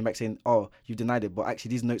lawyer came back saying, "Oh, you denied it, but actually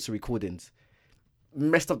these notes are recordings."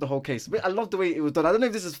 Messed up the whole case. But I love the way it was done. I don't know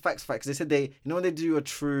if this is facts. They said when they do a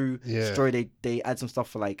true Yeah. story, they add some stuff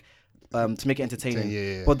for like to make it entertaining.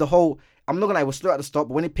 Yeah. But the whole, I'm not gonna lie, it was slow at the start,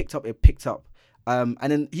 but when it picked up. And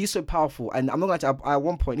then he's so powerful, and I'm not gonna lie, at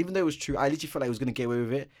one point, even though it was true, I literally felt like he was gonna get away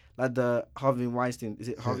with it. Like the Harvey Weinstein, is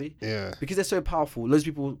it Harvey? Yeah. Because they're so powerful, loads of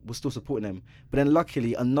people were still supporting them. But then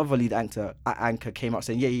luckily, another lead anchor came out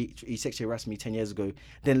saying, "Yeah, he sexually harassed me 10 years ago."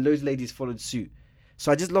 Then loads of ladies followed suit.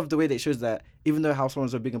 So I just love the way that it shows that even though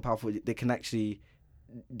households are big and powerful, they can actually,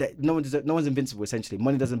 that no one's invincible. Essentially,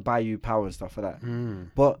 money doesn't buy you power and stuff like that.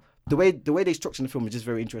 But the way they structure the film is just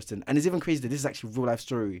very interesting, and it's even crazy that this is actually a real life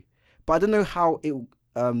story. But I don't know how it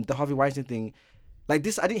the Harvey Weinstein thing, like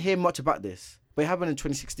this, I didn't hear much about this, but it happened in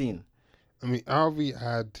 2016. I mean, Harvey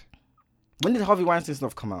had When did Harvey Weinstein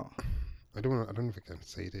stuff come out? I don't know if I can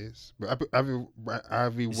say this, but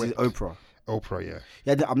Harvey This is Oprah. Oprah, yeah.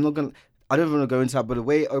 Yeah, I'm not gonna. I don't want to go into that, but the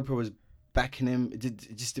way Oprah was backing him, it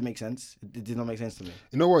just didn't make sense. It did not make sense to me.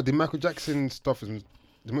 You know what? The Michael Jackson stuff is.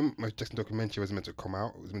 The Michael Jackson documentary was meant to come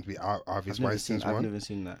out. It was meant to be Harvey Weinstein's one. I've never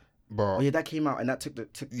seen that. But oh yeah, that came out and that took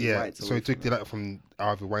the rights. So it took the light from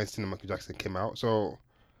Harvey Weinstein and Michael Jackson came out. So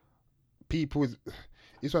people,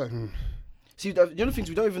 it's like. See, the other things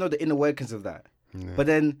we don't even know the inner workings of that. Yeah. But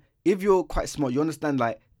then, if you're quite smart, you understand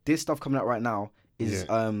like this stuff coming out right now is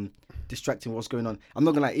distracting what's going on. I'm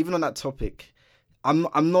not gonna lie, even on that topic. I'm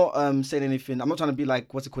not saying anything. I'm not trying to be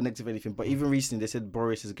like what's it connective or anything. But even recently, they said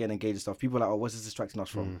Boris is getting engaged and stuff. People are like, oh, what's this distracting us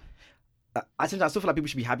from? I still feel like people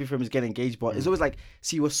should be happy for him. He's getting engaged, but it's always like,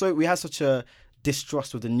 see, we had such a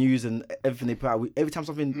distrust with the news and everything they put out. Every time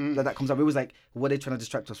something like that comes up, we always like, what are they trying to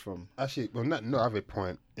distract us from? Actually, well, no, I have a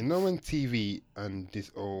point. You know, when TV and this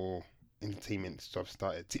all entertainment stuff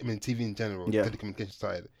started, TV in general, telecommunication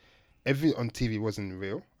started. Everything on TV wasn't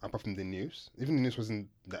real, apart from the news. Even the news wasn't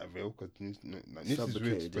that real because news is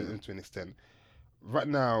real to an extent. Right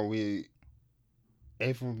now,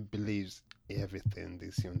 everyone believes everything they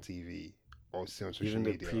see on TV or see on social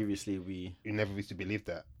media. Previously, you never used to believe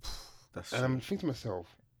that. And I'm thinking to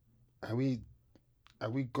myself, are we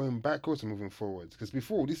going backwards or moving forwards? Because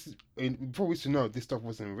before we used to know this stuff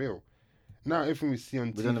wasn't real. Now everything we see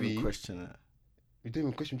on TV, we don't even question it. We don't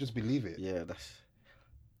even question, just believe it. Yeah,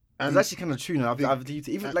 it's actually kind of true now.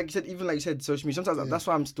 Even like you said, social media. Sometimes that's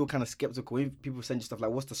why I'm still kind of skeptical. When people send you stuff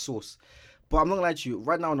like, "What's the source?" But I'm not gonna lie to you.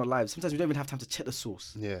 Right now on our lives, sometimes we don't even have time to check the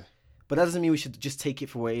source. Yeah. But that doesn't mean we should just take it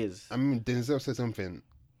for what it is. I mean, Denzel said something.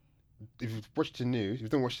 If you watch the news, if you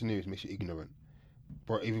don't watch the news, it makes you ignorant.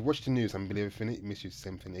 But if you watch the news and believe everything, it makes you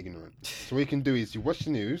something ignorant. So what you can do is you watch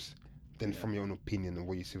the news, then form your own opinion on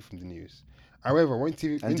what you see from the news. However,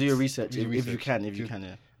 do your research if you can,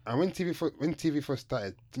 yeah. And when TV first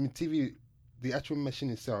started, TV, the actual machine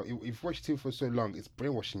itself, if you watch TV for so long, it's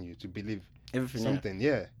brainwashing you to believe everything. Something,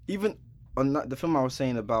 yeah. Even on the film I was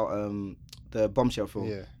saying about the Bombshell film.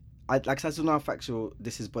 Yeah. I don't know how factual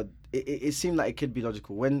this is, but it seemed like it could be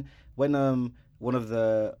logical. When one of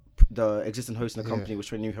the existing hosts in the company was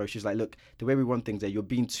training new host, she was like, "Look, the way we run things, there, you're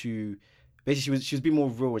being too." Basically, she was being more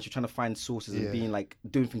real and she was trying to find sources and being like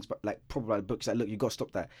doing things like proper like books. Like, look, you got to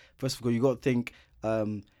stop that. First of all, you got to think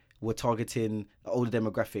we're targeting older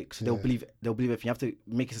demographics, so they'll believe everything. You have to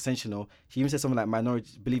make it sensational. She even said something like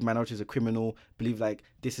minorities are criminal. Believe like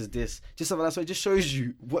this is this, just something like that. So it just shows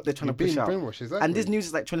you what they're trying to push out. Exactly. And this news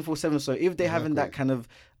is like 24/7. So if they're having that kind of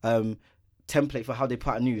template for how they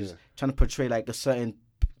put out news, trying to portray like a certain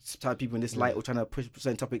type of people in this light or trying to push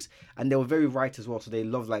certain topics, and they were very right as well. So they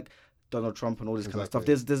love like Donald Trump and all this kind of stuff.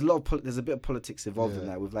 There's a bit of politics involved in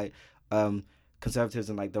that with like conservatives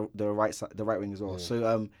and like the right wing as well.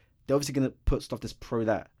 So they're obviously gonna put stuff that's pro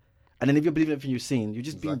that, and then if you're believing everything you've seen, you're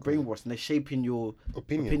just being brainwashed and they're shaping your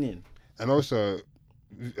opinion. And also,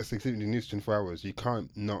 especially in the news 24 hours, you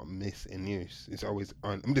can't not miss a news. It's always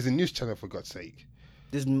on. I mean, there's a news channel for God's sake.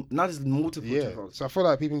 There's multiple. Yeah. So I feel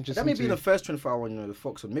like people just. That may be the first 24 hour one, the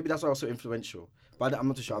Fox one. Maybe that's why I was so influential. But I'm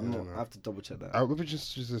not too sure. I have to double check that. People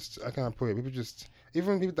just I can't put it. People just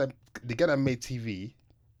even people that the guy that made TV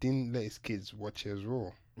didn't let his kids watch it as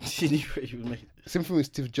well. He knew what he was making. Same thing with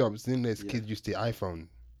Steve Jobs. Didn't let his kids use the iPhone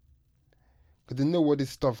because they know what this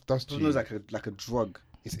stuff does to you. It's like a drug.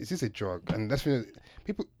 It's just a drug, and that's when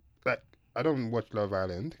people like. I don't watch Love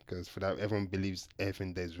Island because for that everyone believes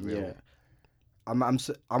everything there's real. Yeah. I'm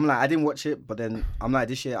like I didn't watch it, but then I'm like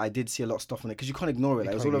this year I did see a lot of stuff on it because you can't ignore it.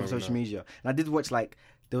 Like, it was all over social media, and I did watch like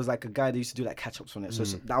there was like a guy that used to do like catch ups on it. So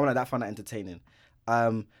that one I found that entertaining.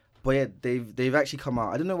 But yeah, they've actually come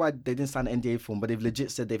out. I don't know why they didn't sign an NDA for them, but they've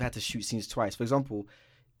legit said they've had to shoot scenes twice. For example,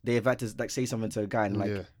 they've had to like say something to a guy and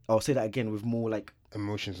like I'll say that again with more like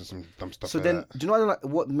emotions and some dumb stuff. So like then, that. do you know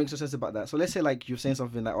what makes no sense about that? So let's say like you're saying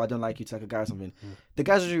something like, "Oh, I don't like you," to like a guy or something. The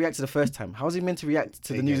guy's already reacted the first time. How is he meant to react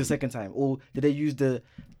to the news the second time? Or did they use the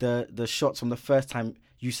shots from the first time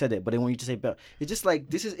you said it, but they want you to say better? It's just like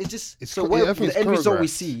this is. It's just the end result we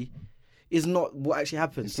see is not what actually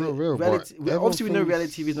happens. It's not real. Obviously, we know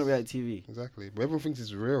reality TV is not reality TV. Exactly, but everyone thinks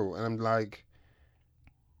it's real, and I'm like.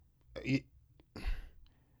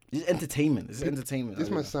 It's entertainment. This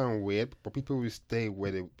might sound weird, but people will stay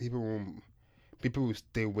where they will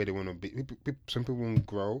stay where they want to be. Some people won't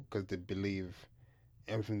grow because they believe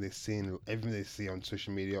everything they see on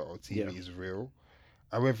social media or TV is real.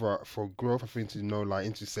 However, for growth, I think to know,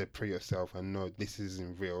 like, to separate yourself and know this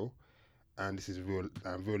isn't real, and this is real,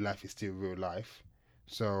 and real life is still real life.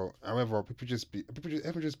 So, however,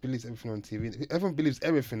 everyone just believes everything on TV. Everyone believes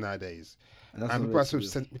everything nowadays, And that's and not people the are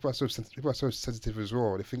so truth. people are so sensitive as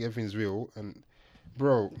well. They think everything's real, and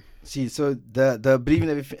bro, See, so the believing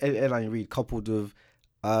every airline you read coupled with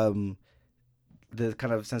um the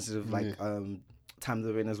kind of sensitive yeah, time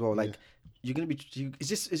they're in as well. yeah, Like you're gonna be it's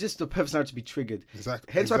just the personality to be triggered.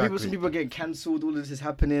 exactly, Hence why some exactly. people are getting cancelled. All of this is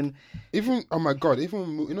happening. Even oh my god, even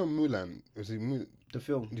Mulan, The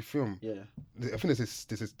film, the film. yeah. I think this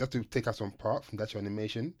is that to take us on part from the actual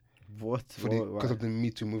animation What? for the because Why? of the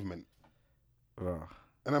Me Too movement, Bro.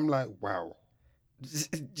 and I'm like, wow.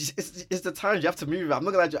 It's the times you have to move. I'm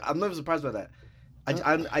not gonna lie to you, I'm not even surprised by that.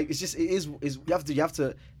 Uh, It's just it is you have to you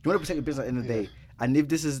want to protect your business at the end of the yeah. day. And if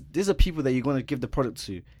these are people that you're going to give the product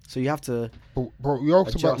to, so you have to But we all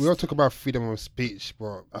adjust. talk about freedom of speech,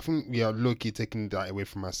 but I think we are low key taking that away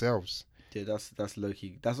from ourselves. Yeah, that's low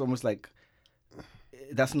key. That's almost like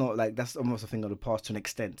that's almost a thing of the past to an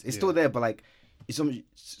extent. It's Yeah. still there, but like it's some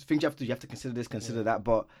things you have to consider this, consider that.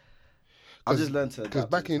 But I've just learned to Because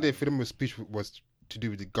adapt to back the in the day, times. freedom of speech was to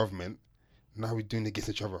do with the government. Now we're doing it against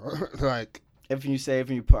each other. Like, Everything you say,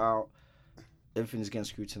 everything you put out, everything is getting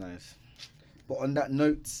scrutinized. But on that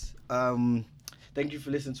note, thank you for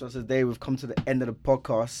listening to us today. We've come to the end of the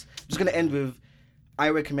podcast. I'm just gonna end with I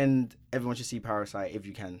recommend everyone should see Parasite if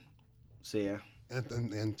you can. So yeah.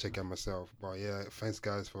 and check out myself. But yeah, thanks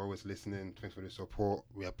guys for always listening. Thanks for the support.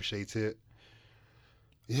 We appreciate it.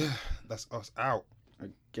 Yeah, that's us out.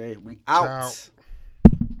 Okay, we Ciao. out.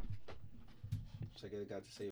 So I get a guy to say